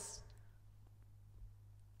 called the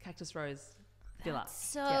Cactus Rose Villa.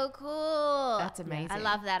 So cool. That's amazing. I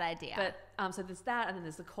love that idea. But so there's that, and then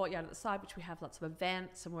there's the courtyard at the side, which we have lots of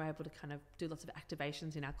events, and we're able to kind of do lots of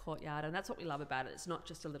activations in our courtyard, and that's what we love about it. It's not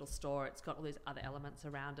just a little store; it's got all these other elements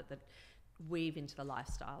around it that weave into the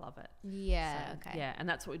lifestyle of it. Yeah. So, okay. Yeah, and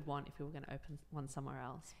that's what we'd want if we were going to open one somewhere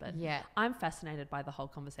else. But yeah, I'm fascinated by the whole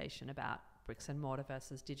conversation about bricks and mortar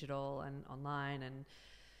versus digital and online, and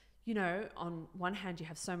you know, on one hand, you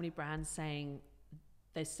have so many brands saying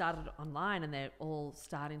they started online and they're all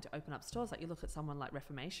starting to open up stores. Like you look at someone like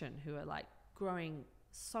Reformation, who are like growing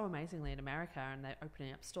so amazingly in America, and they're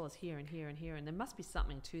opening up stores here and here and here, and there must be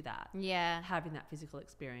something to that. Yeah. Having that physical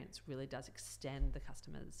experience really does extend the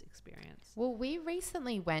customer's experience. Well, we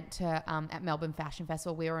recently went to, at Melbourne Fashion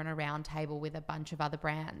Festival, we were on a round table with a bunch of other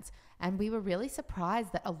brands, and we were really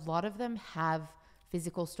surprised that a lot of them have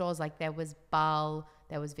physical stores. Like there was Bull,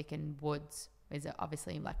 there was Vic and Woods, is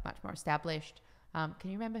obviously like much more established. Can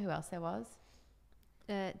you remember who else there was?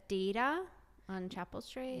 Dita on Chapel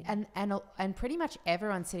Street. And pretty much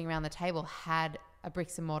everyone sitting around the table had a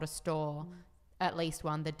bricks and mortar store, at least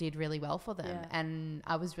one that did really well for them. Yeah. And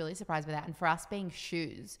I was really surprised by that. And for us being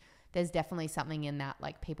shoes, there's definitely something in that,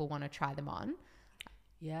 like people want to try them on.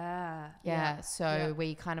 Yeah. So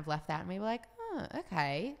we kind of left that and we were like, oh,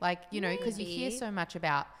 okay. Like, you know, because you hear so much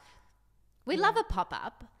about... We love a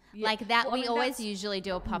pop-up. Yeah. Like that, well, we always usually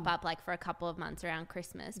do a pop-up like for a couple of months around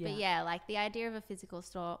Christmas. But yeah, like the idea of a physical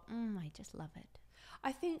store, I just love it.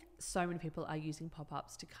 I think so many people are using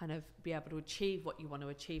pop-ups to kind of be able to achieve what you want to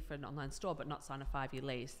achieve for an online store, but not sign a 5-year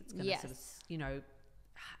lease. It's going to sort of, you know,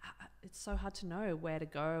 it's so hard to know where to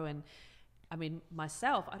go. And I mean,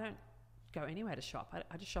 myself, I don't go anywhere to shop.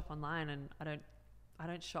 I just shop online, and I don't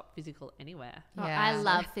shop physical anywhere. Yeah. I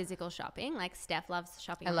love physical shopping. Like Steph loves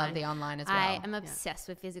shopping online. I love the online as well. I am obsessed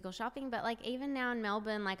with physical shopping, but like even now in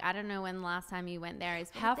Melbourne, like I don't know when the last time you went there is.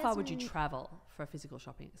 How far would you travel for a physical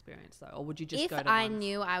shopping experience though? Or would you just go to If I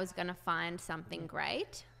knew I was going to find something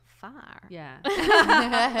great, far. Yeah.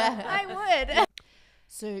 I would.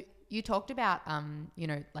 So you talked about, you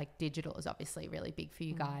know, like digital is obviously really big for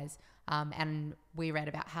you guys. And we read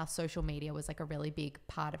about how social media was like a really big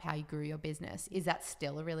part of how you grew your business. Is that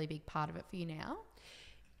still a really big part of it for you now?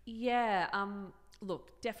 Yeah.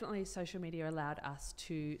 Look, definitely social media allowed us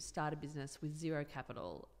to start a business with zero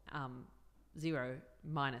capital, zero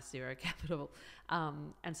capital.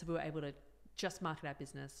 And so we were able to just market our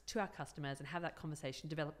business to our customers and have that conversation,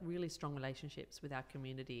 develop really strong relationships with our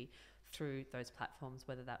community through those platforms,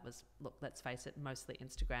 whether that was, look, let's face it, mostly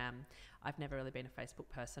Instagram. I've never really been a Facebook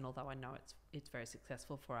person, although I know it's very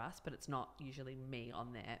successful for us, but it's not usually me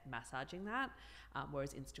on there massaging that.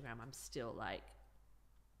 Whereas Instagram, I'm still like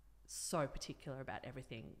so particular about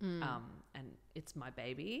everything, and it's my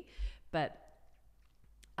baby. But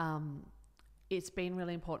it's been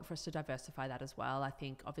really important for us to diversify that as well. I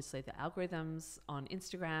think obviously the algorithms on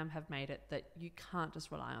Instagram have made it that you can't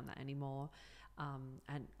just rely on that anymore.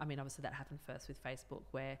 And I mean, obviously that happened first with Facebook,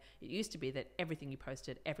 where it used to be that everything you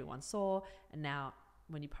posted, everyone saw. And now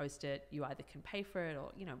when you post it, you either can pay for it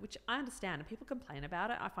or, you know, which I understand. And people complain about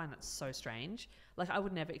it. I find it so strange. Like, I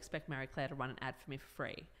would never expect Marie Claire to run an ad for me for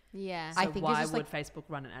free. Yeah. So why would Facebook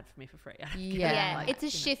run an ad for me for free? Yeah. Like, it's a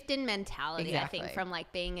shift in mentality, Exactly. I think, from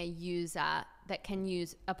like being a user that can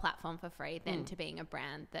use a platform for free than to being a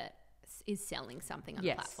brand that is selling something on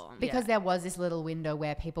the platform. Because there was this little window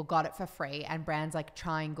where people got it for free, and brands like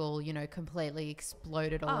Triangle, you know, completely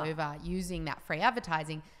exploded all over using that free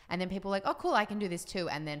advertising. And then people were like, oh, cool, I can do this too.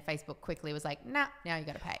 And then Facebook quickly was like, nah, now you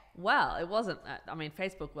got to pay. Well, it wasn't that. I mean,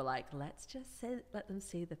 Facebook were like, let's just let them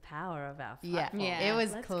see the power of our platform. Yeah. It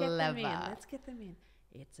was Let's clever. Let's get them in.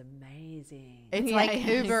 It's amazing. It's like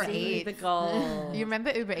Uber See Eats. the goal. You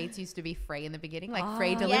remember Uber Eats used to be free in the beginning, like free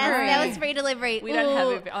Yes, delivery? that was free delivery. We don't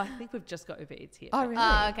have Uber. Oh, I think we've just got Uber Eats here. Oh, really?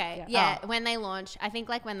 Oh, okay. Yeah. Yeah. When they launch, I think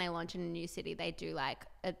like when they launch in a new city, they do like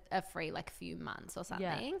a free like few months or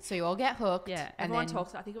something. So you all get hooked. Yeah, and everyone then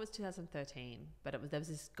talks. I think it was 2013, but there was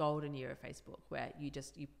this golden year of Facebook where you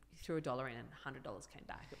threw $1 in and $100 came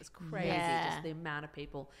back. It was crazy, just the amount of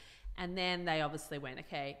people. And then they obviously went,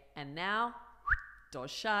 okay, and now doors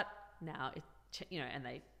shut. Now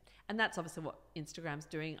and that's obviously what Instagram's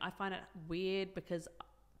doing. I find it weird because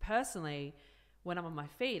personally, when I'm on my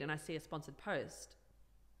feed and I see a sponsored post,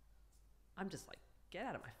 I'm just like, get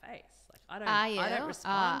out of my face. Like, I don't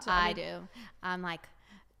respond. I do. I'm like,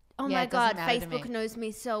 oh Yeah, my it doesn't God, matter to Facebook me. knows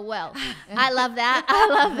me so well. I love that. I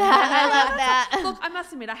love that. Look, I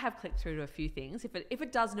must admit, I have clicked through to a few things. If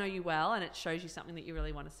it does know you well and it shows you something that you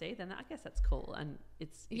really want to see, then I guess that's cool. And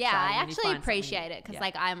it's Yeah, exciting I when you actually find appreciate something- it because yeah.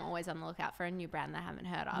 like I'm always on the lookout for a new brand that I haven't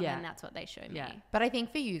heard of, Yeah. and that's what they show me. Yeah. But I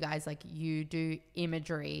think for you guys, like, you do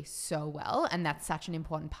imagery so well, and that's such an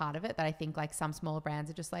important part of it that I think like some smaller brands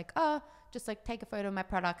are just like, oh, just like take a photo of my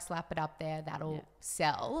product, slap it up there, that'll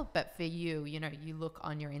sell. But for you, you know, you look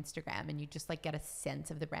on your Instagram and you just like get a sense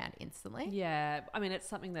of the brand instantly. Yeah, I mean, it's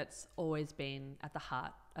something that's always been at the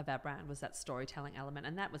heart of our brand, was that storytelling element.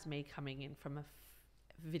 And that was me coming in from a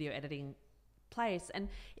video editing place. And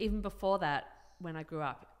even before that, when I grew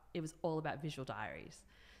up, it was all about visual diaries.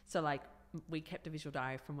 So like, we kept a visual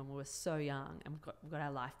diary from when we were so young, and we've got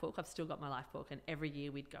our life book. I've still got my life book, and every year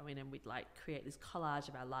we'd go in and we'd like create this collage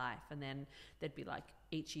of our life, and then there'd be like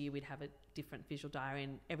each year we'd have a different visual diary,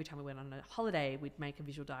 and every time we went on a holiday we'd make a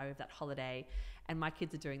visual diary of that holiday. And my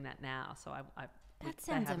kids are doing that now, so That they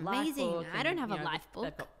sounds have life amazing. book, I don't have you a know, life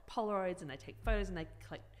They've book. got Polaroids, and they take photos, and they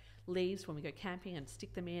collect leaves when we go camping and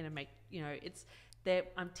stick them in and make, you know,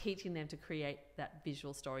 I'm teaching them to create that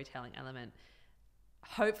visual storytelling element.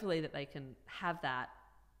 Hopefully that they can have that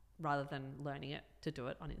rather than learning it to do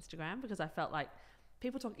it on Instagram, because I felt like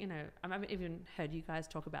people talk, you know, I've even heard you guys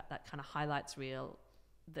talk about that kind of highlights reel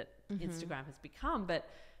that Instagram has become. But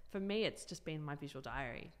for me, it's just been my visual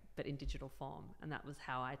diary, but in digital form. And that was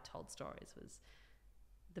how I told stories, was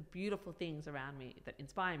the beautiful things around me that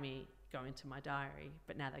inspire me go into my diary,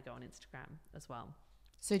 but now they go on Instagram as well.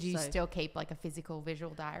 So do you still keep like a physical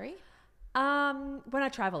visual diary? When I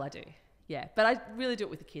travel, I do. Yeah, but I really do it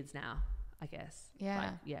with the kids now, I guess.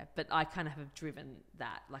 Yeah. But I kind of have driven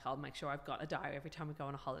that. Like, I'll make sure I've got a diary every time we go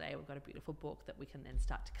on a holiday. We've got a beautiful book that we can then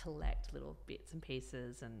start to collect little bits and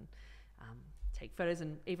pieces and take photos.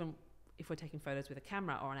 And even if we're taking photos with a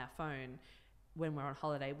camera or on our phone, when we're on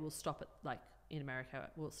holiday, we'll stop at, like in America,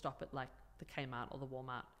 we'll stop at like the Kmart or the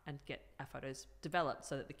Walmart and get our photos developed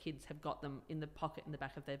so that the kids have got them in the pocket in the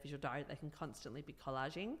back of their visual diary. They can constantly be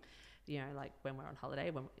collaging. You know, like when we're on holiday,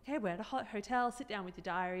 we're at a hotel, sit down with your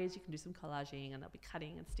diaries, you can do some collaging, and they'll be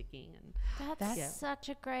cutting and sticking. And That's such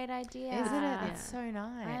a great idea. Isn't it? Yeah. That's so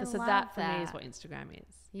nice. I so love that for me is that. what Instagram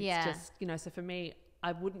is. Yeah. It's just, you know, so for me,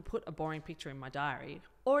 I wouldn't put a boring picture in my diary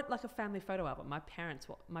or like a family photo album. My parents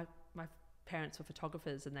were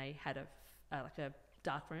photographers, and they had a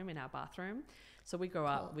dark room in our bathroom. So we grew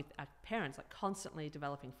up with our parents like constantly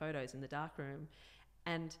developing photos in the dark room,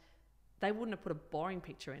 and they wouldn't have put a boring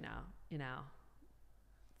picture in our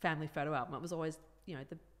family photo album. It was always, you know,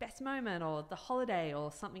 the best moment or the holiday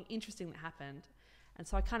or something interesting that happened. And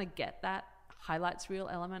so I kind of get that highlights reel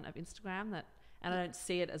element of Instagram that, and I don't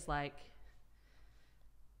see it as like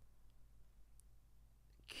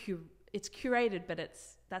it's curated, but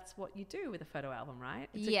that's what you do with a photo album, right?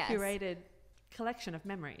 It's a curated collection of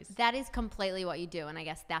memories. That is completely what you do, and I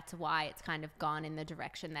guess that's why it's kind of gone in the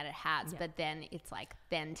direction that it has. But then it's like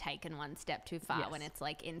then taken one step too far when it's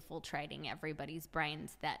like infiltrating everybody's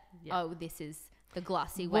brains that oh, this is the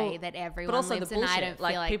glossy way that everyone lives, and I don't feel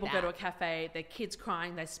like people that. go to a cafe, their kid's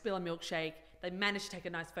crying, they spill a milkshake, they manage to take a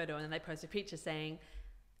nice photo, and then they post a picture saying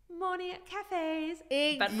morning at cafes,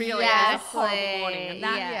 but really it was a horrible morning, and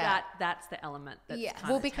that's the element that's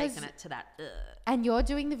kind of taken it to that. And you're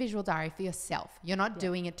doing the visual diary for yourself. You're not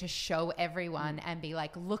doing it to show everyone and be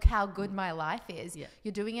like, look how good my life is.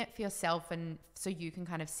 You're doing it for yourself, and so you can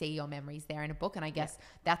kind of see your memories there in a book. And I guess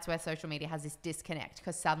that's where social media has this disconnect,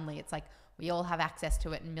 because suddenly it's like we all have access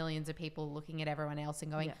to it, and millions of people looking at everyone else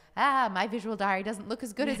and going, my visual diary doesn't look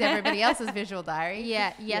as good as everybody else's visual diary.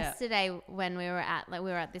 Yesterday when we were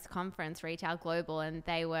at this conference, Retail Global, and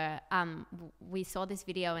they were we saw this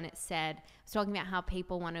video, and it was talking about how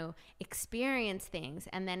people want to experience things,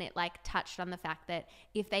 and then it like touched on the fact that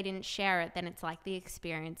if they didn't share it, then it's like the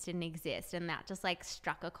experience didn't exist, and that just like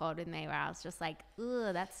struck a chord in me where I was just like,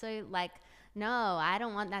 ugh, that's so like, no, I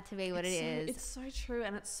don't want that to be what it is. It's so true,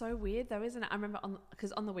 and it's so weird though, isn't it? I remember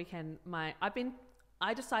because on the weekend,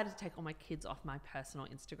 I decided to take all my kids off my personal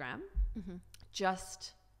Instagram,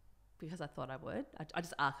 just because I thought I would. I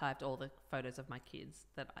just archived all the photos of my kids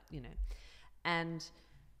and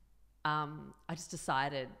I just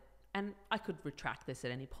decided, and I could retract this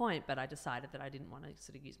at any point, but I decided that I didn't want to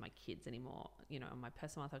sort of use my kids anymore, on my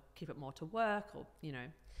personal life. I'd keep it more to work or,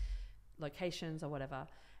 locations or whatever.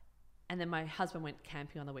 And then my husband went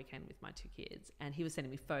camping on the weekend with my 2 kids, and he was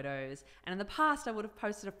sending me photos. And in the past, I would have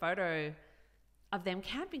posted a photo of them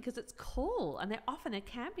camping because it's cool, and they're off and they're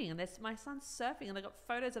camping, and my son's surfing, and they got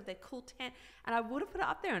photos of their cool tent, and I would have put it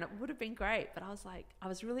up there, and it would have been great. But I was like, I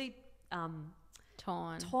was really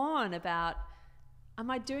torn about,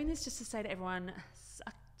 am I doing this just to say to everyone,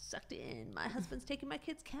 sucked in, my husband's taking my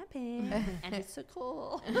kids camping, and it's so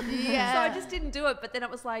cool. So I just didn't do it. But then it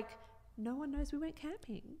was like, no one knows we went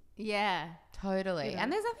camping. Yeah, totally.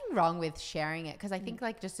 And there's nothing wrong with sharing it, because I think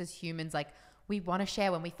like just as humans, like we want to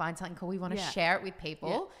share when we find something cool, we want to share it with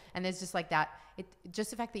people. And there's just like that,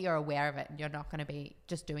 just the fact that you're aware of it, and you're not going to be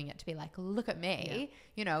just doing it to be like, look at me,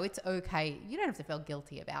 it's okay. You don't have to feel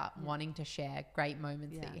guilty about wanting to share great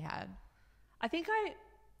moments that you had. I think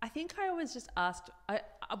I always just asked,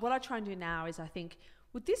 what I try and do now is I think,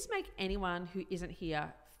 would this make anyone who isn't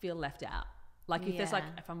here feel left out? Like if there's like,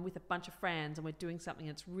 if I'm with a bunch of friends and we're doing something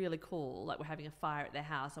that's really cool, like we're having a fire at their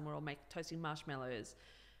house and we're all toasting marshmallows.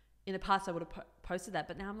 In the past, I would have posted that,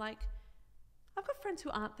 but now I'm like, I've got friends who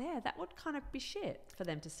aren't there. That would kind of be shit for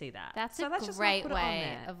them to see that. That's a great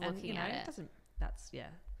way of looking at it.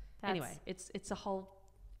 Anyway, it's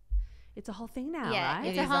a whole thing now, right?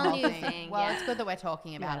 It's a whole new thing. Well, it's good that we're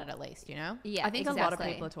talking about it at least, Yeah, I think a lot of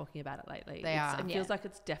people are talking about it lately. It feels like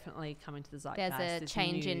it's definitely coming to the zeitgeist. There's a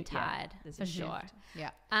change in tide, for sure.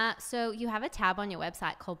 Yeah. So you have a tab on your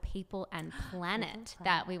website called People and Planet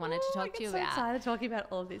that we wanted to talk to you about. I'm so excited talking about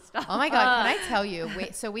all of this stuff. Oh my God, can I tell you?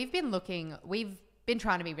 We've been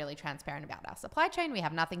trying to be really transparent about our supply chain. We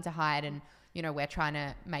have nothing to hide, and we're trying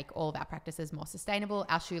to make all of our practices more sustainable.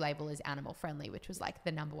 Our shoe label is animal friendly, which was like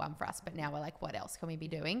the number one for us. But now we're like, what else can we be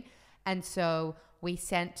doing? And so we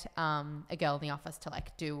sent a girl in the office to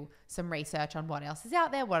like do some research on what else is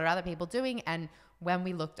out there, what are other people doing. And when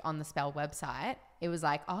we looked on the Spell website, it was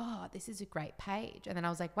like, oh, this is a great page. And then I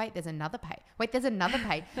was like, wait, there's another page. And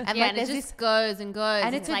like, and it just goes and goes.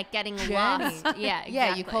 And it's like getting lost. Yeah, exactly.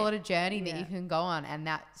 Yeah, you call it a journey that you can go on. And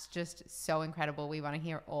that's just so incredible. We want to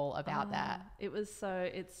hear all about that. It was so,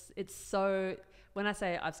 it's so, when I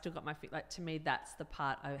say I've still got my feet, like to me, that's the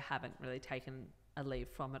part I haven't really taken a leave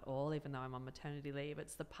from at all, even though I'm on maternity leave.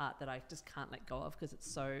 It's the part that I just can't let go of because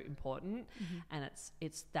it's so important. And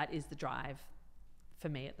that is the drive for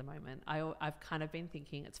me at the moment. I've kind of been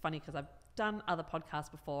thinking, it's funny because I've done other podcasts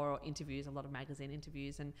before or interviews, a lot of magazine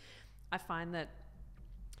interviews, and I find that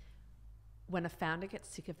when a founder gets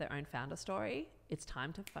sick of their own founder story, it's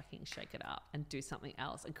time to fucking shake it up and do something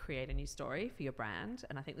else and create a new story for your brand.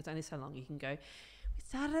 And I think there's only so long you can go, we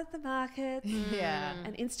started at the market,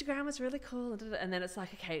 and Instagram was really cool, and then it's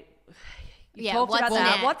like, okay, talked about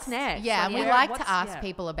that. What's next? Yeah, and we like to ask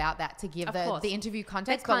people about that to give the interview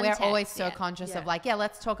context, but we're always so conscious of like,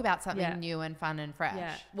 let's talk about something new and fun and fresh.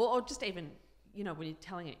 Yeah. Well, or just even you know, when you're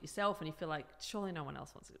telling it yourself and you feel like surely no one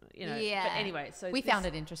else wants it, you know. Yeah. But anyway, so we found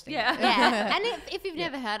it interesting. Yeah. Yeah. And if you've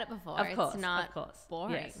never heard it before, Of it's not course.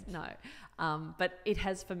 boring. Yes, no. But it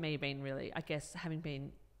has for me been really, I guess, having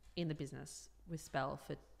been in the business with Spell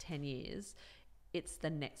for 10 years, it's the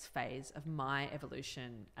next phase of my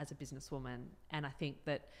evolution as a businesswoman. And I think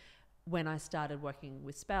that when I started working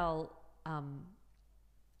with Spell,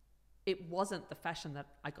 it wasn't the fashion that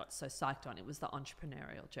I got so psyched on. It was the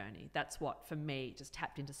entrepreneurial journey. That's what, for me, just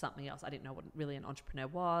tapped into something else. I didn't know what really an entrepreneur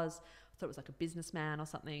was. I thought it was like a businessman or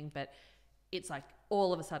something. But it's like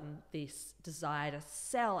all of a sudden this desire to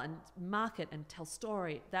sell and market and tell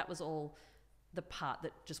story, that was all the part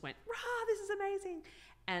that just went, rah, this is amazing.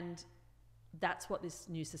 And that's what this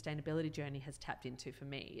new sustainability journey has tapped into for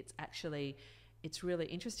me. It's really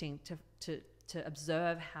interesting to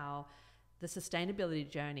observe how the sustainability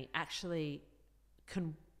journey actually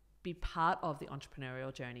can be part of the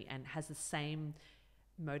entrepreneurial journey and has the same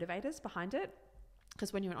motivators behind it.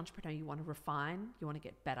 Because when you're an entrepreneur, you want to refine, you want to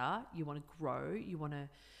get better, you want to grow, you want to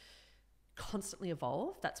constantly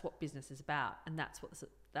evolve. That's what business is about. And that's what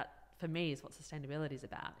that for me is what sustainability is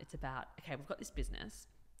about. It's about, okay, we've got this business.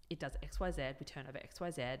 It does X, Y, Z. We turn over X, Y,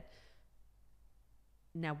 Z.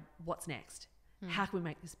 Now, what's next? How can we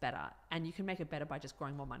make this better? And you can make it better by just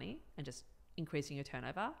growing more money and just increasing your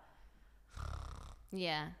turnover.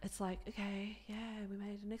 Yeah. It's like, okay, yeah, we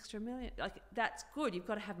made an extra $1 million. Like, that's good. You've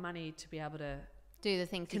got to have money to be able to do the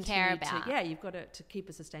things you care about. You've got to keep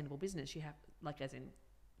a sustainable business. You have, like, as in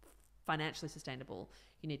financially sustainable,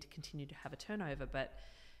 you need to continue to have a turnover. But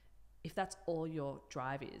if that's all your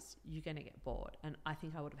drive is, you're going to get bored. And I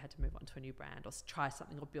think I would have had to move on to a new brand or try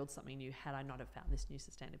something or build something new had I not have found this new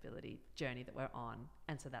sustainability journey that we're on.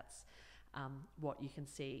 And so that's what you can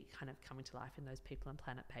see kind of coming to life in those People and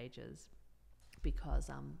Planet pages, because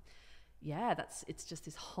it's just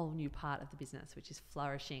this whole new part of the business which is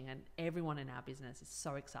flourishing, and everyone in our business is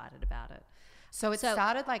so excited about it. So it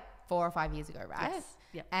started like 4 or 5 years ago, right? Yes.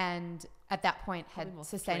 Yep. And at that point had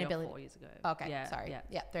sustainability. 3 or 4 years ago. Okay, yeah, sorry.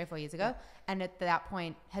 Yeah. 3 or 4 years ago. Yeah. And at that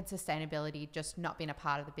point had sustainability just not been a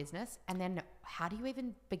part of the business. And then how do you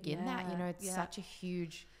even begin that? You know, it's such a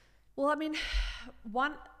huge... Well, I mean,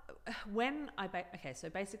 so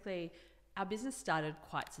basically our business started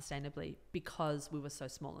quite sustainably because we were so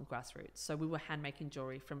small and grassroots. So we were hand making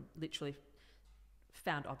jewelry from literally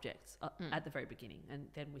found objects at the very beginning. And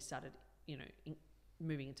then we started, you know,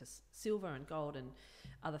 moving into silver and gold and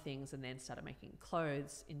other things, and then started making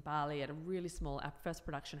clothes in Bali at a really small... Our first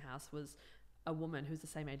production house was a woman who's the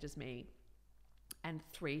same age as me and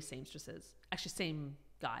 3 seamstresses. Actually, seam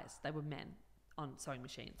guys. They were men on sewing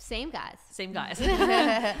machines. Same guys.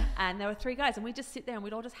 And there were 3 guys, and we'd just sit there and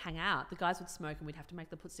we'd all just hang out. The guys would smoke and we'd have to make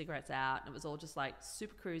them put cigarettes out, and it was all just like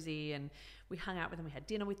super cruisy, and we hung out with them. We had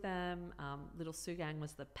dinner with them. Little Sugang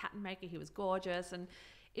was the pattern maker. He was gorgeous, and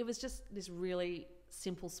it was just this really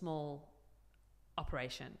simple, small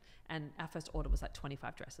operation. And our first order was like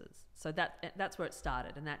 25 dresses. So that's where it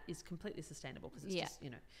started, and that is completely sustainable because it's just, you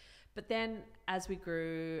know. But then as we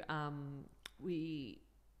grew, we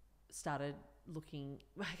started looking...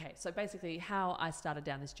 Okay, so basically how I started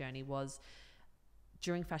down this journey was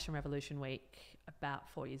during Fashion Revolution Week about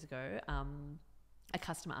 4 years ago. A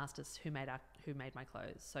customer asked us who made my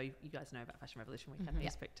clothes. So you guys know about Fashion Revolution Week. I think I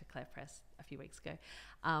spoke to Claire Press a few weeks ago.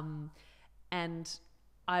 And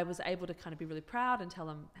I was able to kind of be really proud and tell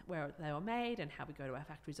them where they were made and how we go to our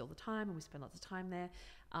factories all the time, and we spend lots of time there.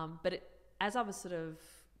 But as I was sort of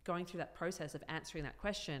going through that process of answering that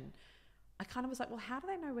question, I kind of was like, well, how do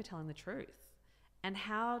they know we're telling the truth? And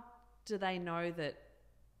how do they know that...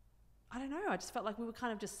 I don't know. I just felt like we were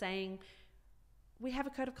kind of just saying, we have a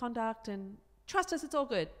code of conduct and trust us, it's all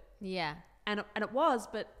good. Yeah. And it was,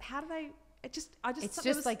 but how do they... It's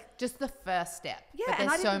just the first step. Yeah, and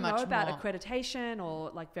I didn't know about accreditation or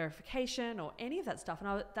like verification or any of that stuff.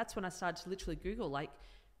 And that's when I started to literally Google like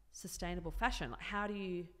sustainable fashion. Like how do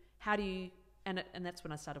you and that's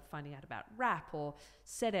when I started finding out about RAP or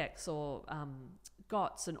SEDEX or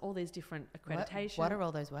GOTS and all these different accreditations. What are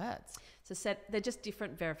all those words? So they're just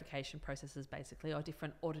different verification processes basically, or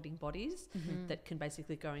different auditing bodies that can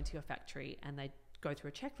basically go into your factory, and they go through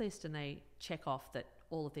a checklist and they check off that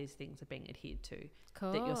all of these things are being adhered to.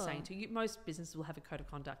 Cool. That you're saying to you. Most businesses will have a code of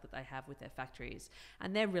conduct that they have with their factories,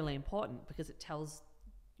 and they're really important because it tells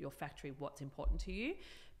your factory what's important to you.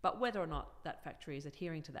 But whether or not that factory is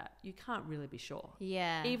adhering to that, you can't really be sure.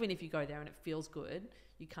 Yeah. Even if you go there and it feels good,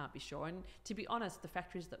 you can't be sure. And to be honest, the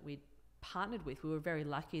factories that we partnered with, we were very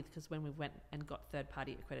lucky because when we went and got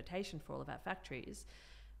third-party accreditation for all of our factories,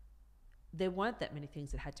 there weren't that many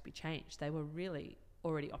things that had to be changed. They were really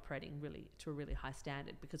already operating really to a really high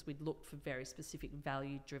standard because we'd looked for very specific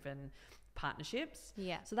value-driven partnerships.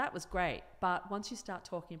 Yeah. So that was great. But once you start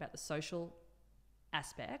talking about the social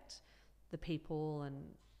aspect, the people and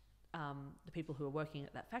the people who are working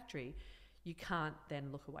at that factory, you can't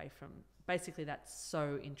then look away from, basically that's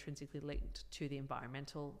so intrinsically linked to the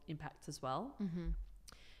environmental impacts as well. Mm-hmm.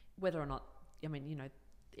 Whether or not, I mean, you know,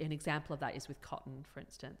 an example of that is with cotton, for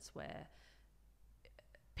instance, where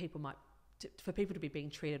people might, for people to be being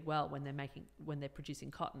treated well when they're producing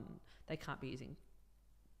cotton, they can't be using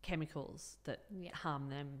chemicals that harm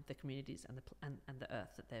them, the communities and the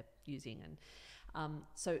earth that they're using. And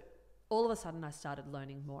so all of a sudden I started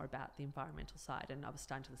learning more about the environmental side, and I was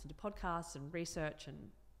starting to listen to podcasts and research and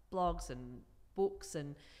blogs and books,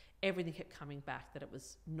 and everything kept coming back that it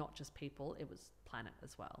was not just people, it was planet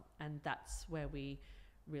as well. And that's where we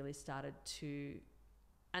really started to,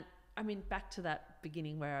 and I mean, back to that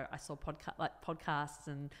beginning where I saw podcasts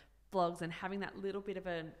and blogs and having that little bit of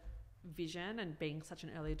a vision and being such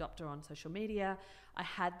an early adopter on social media, I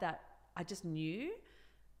just knew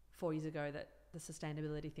 4 years ago that the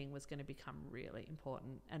sustainability thing was going to become really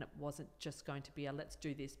important, and it wasn't just going to be a let's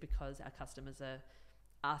do this because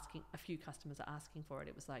a few customers are asking for it.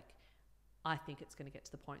 It was like, I think it's going to get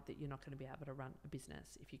to the point that you're not going to be able to run a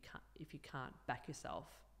business if you can't back yourself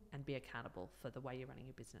and be accountable for the way you're running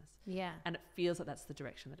your business. Yeah. And it feels like that's the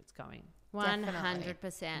direction that it's going.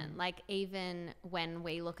 100%. Like, even when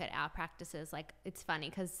we look at our practices, like, it's funny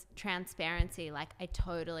because transparency, like, I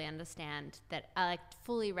totally understand that. I like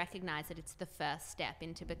fully recognize that it's the first step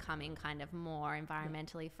into becoming kind of more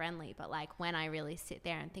environmentally friendly. But like, when I really sit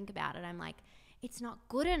there and think about it, I'm like, it's not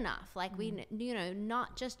good enough. Like, we, you know,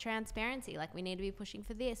 not just transparency. Like, we need to be pushing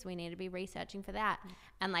for this. We need to be researching for that.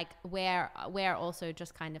 And like, we're also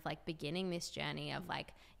just kind of like beginning this journey of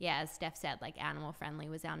like, yeah, as Steph said, like, animal friendly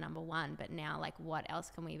was our number one, but now like, what else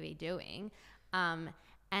can we be doing? And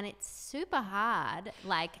it's super hard.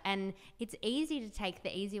 Like, and it's easy to take the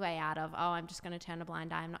easy way out of, oh, I'm just going to turn a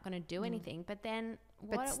blind eye. I'm not going to do anything. But then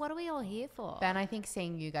what are we all here for? Ben, I think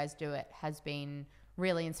seeing you guys do it has been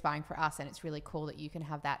really inspiring for us, and it's really cool that you can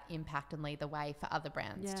have that impact and lead the way for other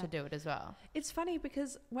brands to do it as well. It's funny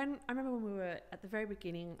because I remember when we were at the very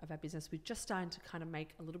beginning of our business, we just started to kind of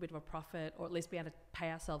make a little bit of a profit, or at least be able to pay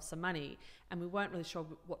ourselves some money, and we weren't really sure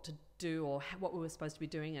what to do or what we were supposed to be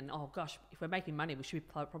doing. And oh gosh, if we're making money, we should be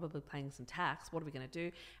probably paying some tax. What are we going to do?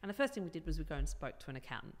 And the first thing we did was we go and spoke to an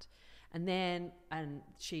accountant, and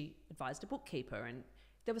she advised a bookkeeper, and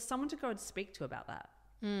there was someone to go and speak to about that.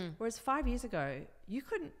 Whereas 5 years ago, you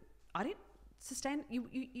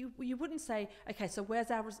wouldn't say, okay, so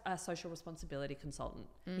where's our social responsibility consultant?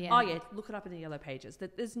 Oh yeah, look it up in the yellow pages.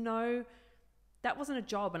 That wasn't a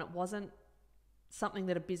job, and it wasn't something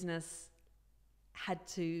that a business had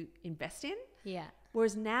to invest in. Yeah.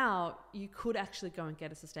 Whereas now you could actually go and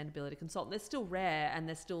get a sustainability consultant. They're still rare and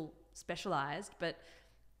they're still specialized, but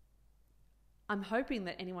I'm hoping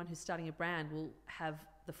that anyone who's starting a brand will have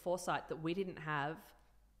the foresight that we didn't have,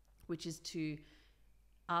 which is to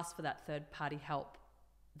ask for that third party help.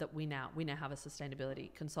 That we now have a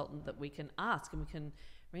sustainability consultant that we can ask, and we can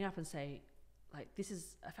ring up and say, like, this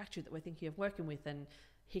is a factory that we're thinking of working with, and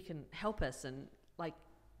he can help us. And like,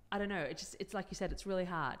 I don't know, it's like you said, it's really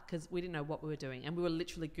hard because we didn't know what we were doing, and we were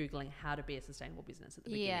literally Googling how to be a sustainable business at the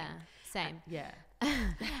beginning. Yeah, same.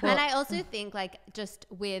 And I also think, like, just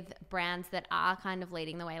with brands that are kind of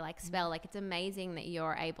leading the way, like Spell, like, it's amazing that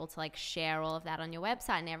you're able to like share all of that on your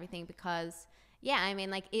website and everything, because I mean,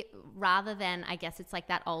 like, it, rather than, I guess it's like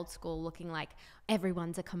that old school looking like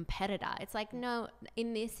everyone's a competitor. It's like, no,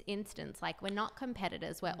 in this instance, like, we're not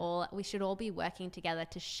competitors. We should all be working together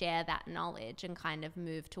to share that knowledge and kind of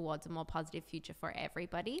move towards a more positive future for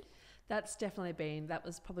everybody. That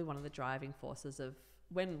was probably one of the driving forces of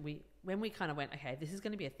when we kind of went, okay, this is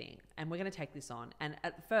going to be a thing and we're going to take this on. And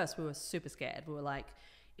at first we were super scared. We were like,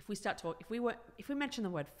 if we mention the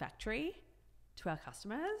word factory to our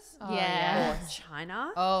customers, or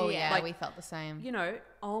China, like, we felt the same. You know,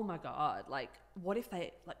 oh my God, like, what if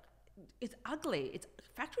they, like, it's ugly.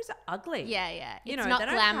 Factories are ugly. Yeah. You it's know, not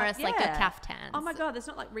glamorous like a caftan. Oh my God, there's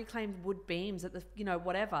not like reclaimed wood beams at the, you know,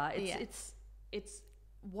 whatever. It's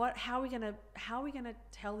what, how are we gonna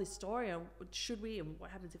tell this story, and should we, and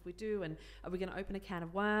what happens if we do, and are we gonna open a can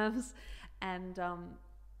of worms? And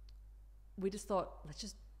we just thought,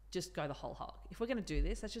 let's just go the whole hog. If we're gonna do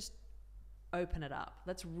this, let's just open it up.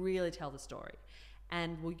 Let's really tell the story,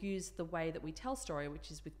 and we'll use the way that we tell story,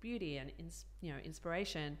 which is with beauty and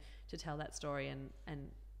inspiration, to tell that story.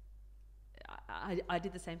 And I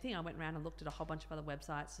did the same thing. I went around and looked at a whole bunch of other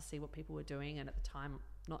websites to see what people were doing, and at the time,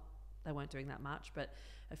 not they weren't doing that much, but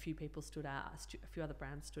a few people stood out, a few other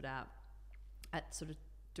brands stood out at sort of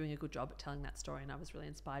doing a good job at telling that story, and I was really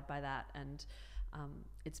inspired by that. And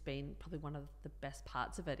it's been probably one of the best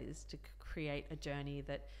parts of it is to create a journey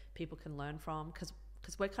that people can learn from, because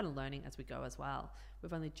we're kind of learning as we go as well.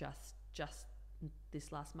 We've only just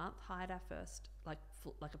this last month hired our first like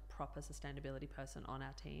a proper sustainability person on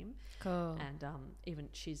our team. Cool. And even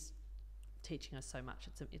she's teaching us so much.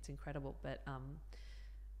 It's incredible. But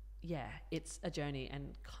yeah, it's a journey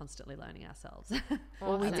and constantly learning ourselves.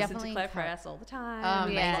 Well, we I listen definitely to Claire Press all the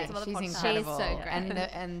time. Yeah. Lots of other She's podcasts. incredible. She's so great.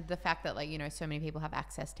 And the fact that, like, you know, so many people have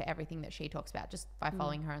access to everything that she talks about just by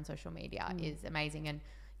following her on social media is amazing. And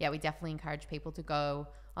yeah, we definitely encourage people to go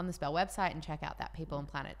on the Spell website and check out that People and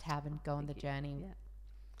Planet tab and go on the journey. Yeah.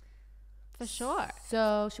 For sure.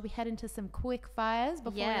 So should we head into some quick fires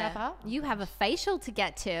before we wrap up? You have a facial to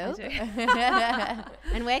get to. I do.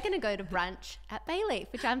 And we're going to go to brunch at Bayleaf,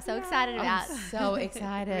 which I'm so excited about. I'm so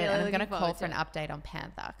excited. Really And I'm looking going to call forward for to an update on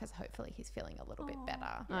Panther because hopefully he's feeling a little bit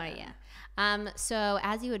better. Oh, yeah. So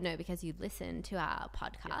as you would know, because you've listened to our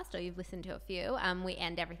podcast or you've listened to a few, we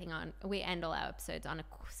end all our episodes on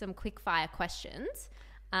some quick fire questions.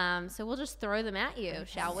 So we'll just throw them at you,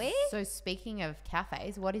 shall we? So speaking of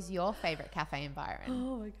cafes, what is your favourite cafe in Byron?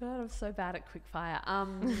 Oh my God, I'm so bad at quickfire.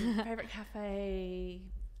 Favorite cafe?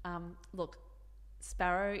 Look,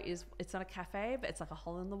 Sparrow it's not a cafe, but it's like a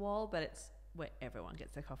hole in the wall, but it's where everyone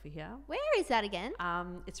gets their coffee here. Where is that again?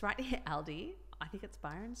 It's right near Aldi. I think it's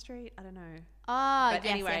Byron Street. I don't know. Oh, But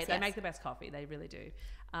yes, anyway, yes, they yes. make the best coffee. They really do.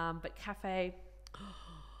 But cafe,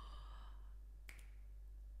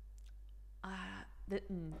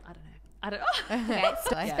 I don't know. Okay, Yeah,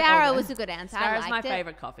 Sparrow all was good. a good answer. Sparrow's I my liked it.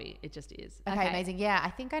 favorite coffee. It just is. Okay, Okay. amazing. Yeah, I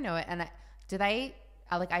think I know it. And do they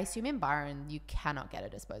like? I assume in Byron you cannot get a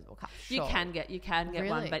disposable cup. You Sure. can get one,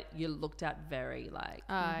 Really? but you're looked at very like.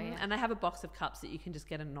 Oh, yeah. And they have a box of cups that you can just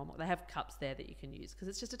get a normal. They have cups there that you can use because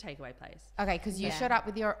it's just a takeaway place. Okay, because you Yeah. showed up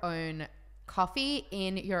with your own coffee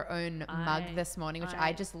in your own mug this morning, which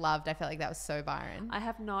I just loved. I felt like that was so Byron. I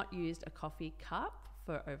have not used a coffee cup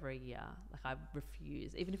for over a year. Like I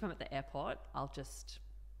refuse. Even if I'm at the airport, I'll just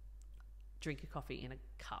drink a coffee in a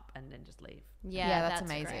cup and then just leave. Yeah, that's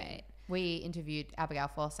amazing. great. We interviewed Abigail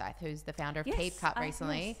Forsyth, who's the founder of Yes, Peep Cup I-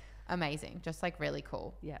 recently. yes. Amazing. Just like really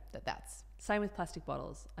cool. Yeah. That's Same with plastic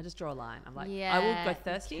bottles. I just draw a line. I'm like, I Yeah, will go you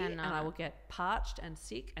thirsty and I cannot. will get parched and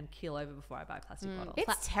sick and keel over before I buy plastic bottles.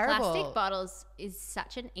 It's terrible. Plastic bottles is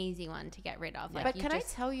such an easy one to get rid of. Like, but you can I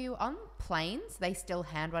just- tell you, on planes, they still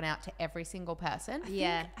hand one out to every single person.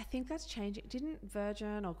 Yeah. I think that's changing. Didn't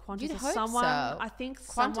Virgin or Qantas You'd or hope someone? so. I think Qantas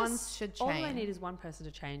someone's should All they change. need is one person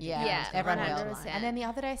to change. Yeah, it. Yeah, everyone will. 100%. And then the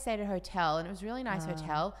other day I stayed at a hotel and it was a really nice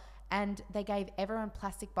hotel and they gave everyone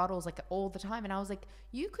plastic bottles like all the time. And I was like,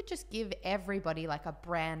 you could just give everybody like a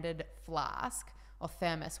branded flask or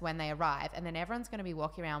thermos when they arrive, and then everyone's going to be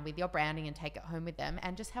walking around with your branding and take it home with them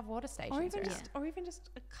and just have water stations Or around. even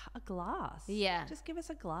just a glass. Yeah. Just give us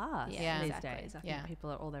a glass. Yeah, these exactly. days. I think Yeah. people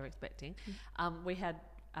are all they're expecting. We had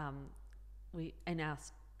we in our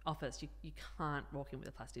office, you can't walk in with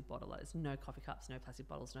a plastic bottle. There's no coffee cups, no plastic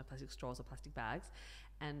bottles, no plastic straws or plastic bags.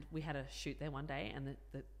 And we had a shoot there one day, and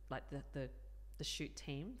the shoot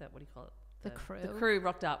team, what do you call it? The crew. The crew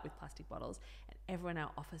rocked up with plastic bottles, and everyone in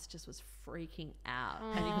our office just was freaking out.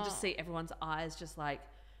 And you could just see everyone's eyes just like,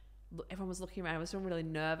 everyone was looking around. I was feeling really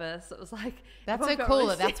nervous. It was like, That's everyone so felt cool really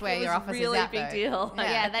that that's sick. where It your was office is really at, big though. deal. Like,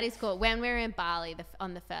 Yeah, that is cool. When we were in Bali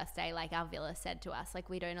on the first day, like our villa said to us, like,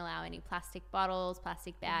 we don't allow any plastic bottles,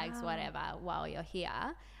 plastic bags, whatever, while you're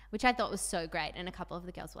here, which I thought was so great. And a couple of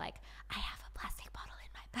the girls were like, I have a plastic bottle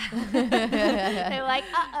in my bag. They were like,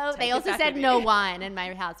 uh-oh. They it also back said with no you. wine. And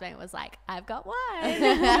my housemate was like, I've got wine.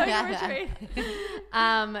 No, you're a treat.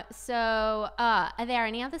 Are there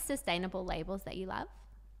any other sustainable labels that you love?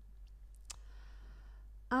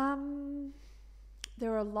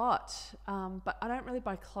 There are a lot, but I don't really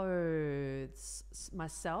buy clothes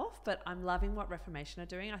myself, but I'm loving what Reformation are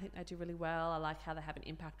doing. I think they do really well. I like how they have an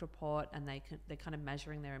impact report and they're kind of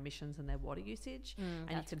measuring their emissions and their water usage. And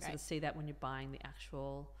you can sort of see that when you're buying the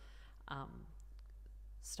actual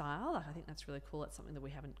style. Like, I think that's really cool. It's something that we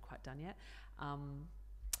haven't quite done yet.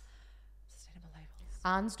 Sustainable labels.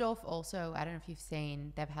 Arnsdorf also, I don't know if you've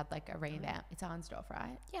seen, they've had like a revamp. It's Arnsdorf,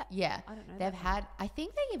 right? Yeah. Yeah. I don't know They've that had, I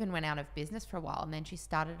think they even went out of business for a while and then she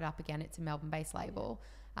started it up again. It's a Melbourne-based label.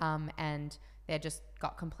 And they just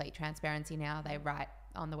got complete transparency now. They write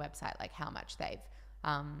on the website like how much they've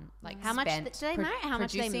How much spent do they make? How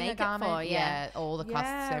much they producing make a it garment. for? Yeah. All the costs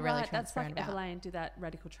they're really That's like transparent about. Everlane do that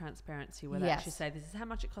radical transparency where they Yes. actually say this is how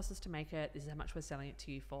much it costs us to make it, this is how much we're selling it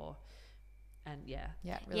to you for. And Yeah,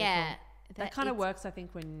 really Yeah. cool. That kind of works, I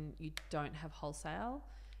think, when you don't have wholesale.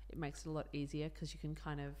 It makes it a lot easier because you can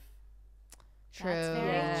kind of... True.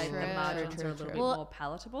 The margins are a little bit more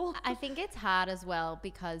palatable. I think it's hard as well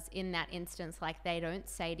because in that instance, like they don't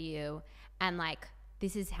say to you, and like,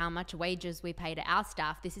 this is how much wages we pay to our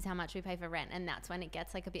staff. This is how much we pay for rent. And that's when it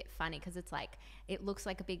gets like a bit funny because it's like, it looks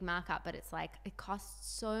like a big markup, but it's like, it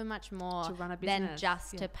costs so much more to run a business than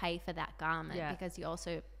just to pay for that garment because you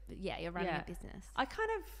also, you're running a business. I kind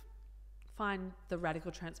of find the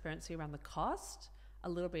radical transparency around the cost a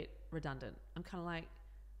little bit redundant. I'm kind of like,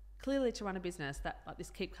 clearly to run a business that like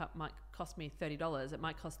this keep cup might cost me $30. It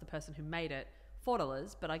might cost the person who made it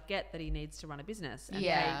 $4, but I get that he needs to run a business and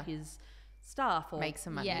pay his staff or make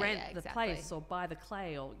some money, rent the place or buy the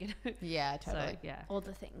clay or totally. So, all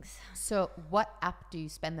the things. So what app do you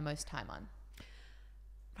spend the most time on?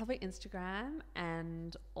 Probably Instagram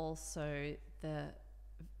and also the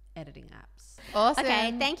editing apps. Awesome.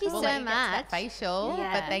 Okay, thank you so much. Facial,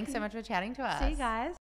 but thanks so much for chatting to us. See you guys.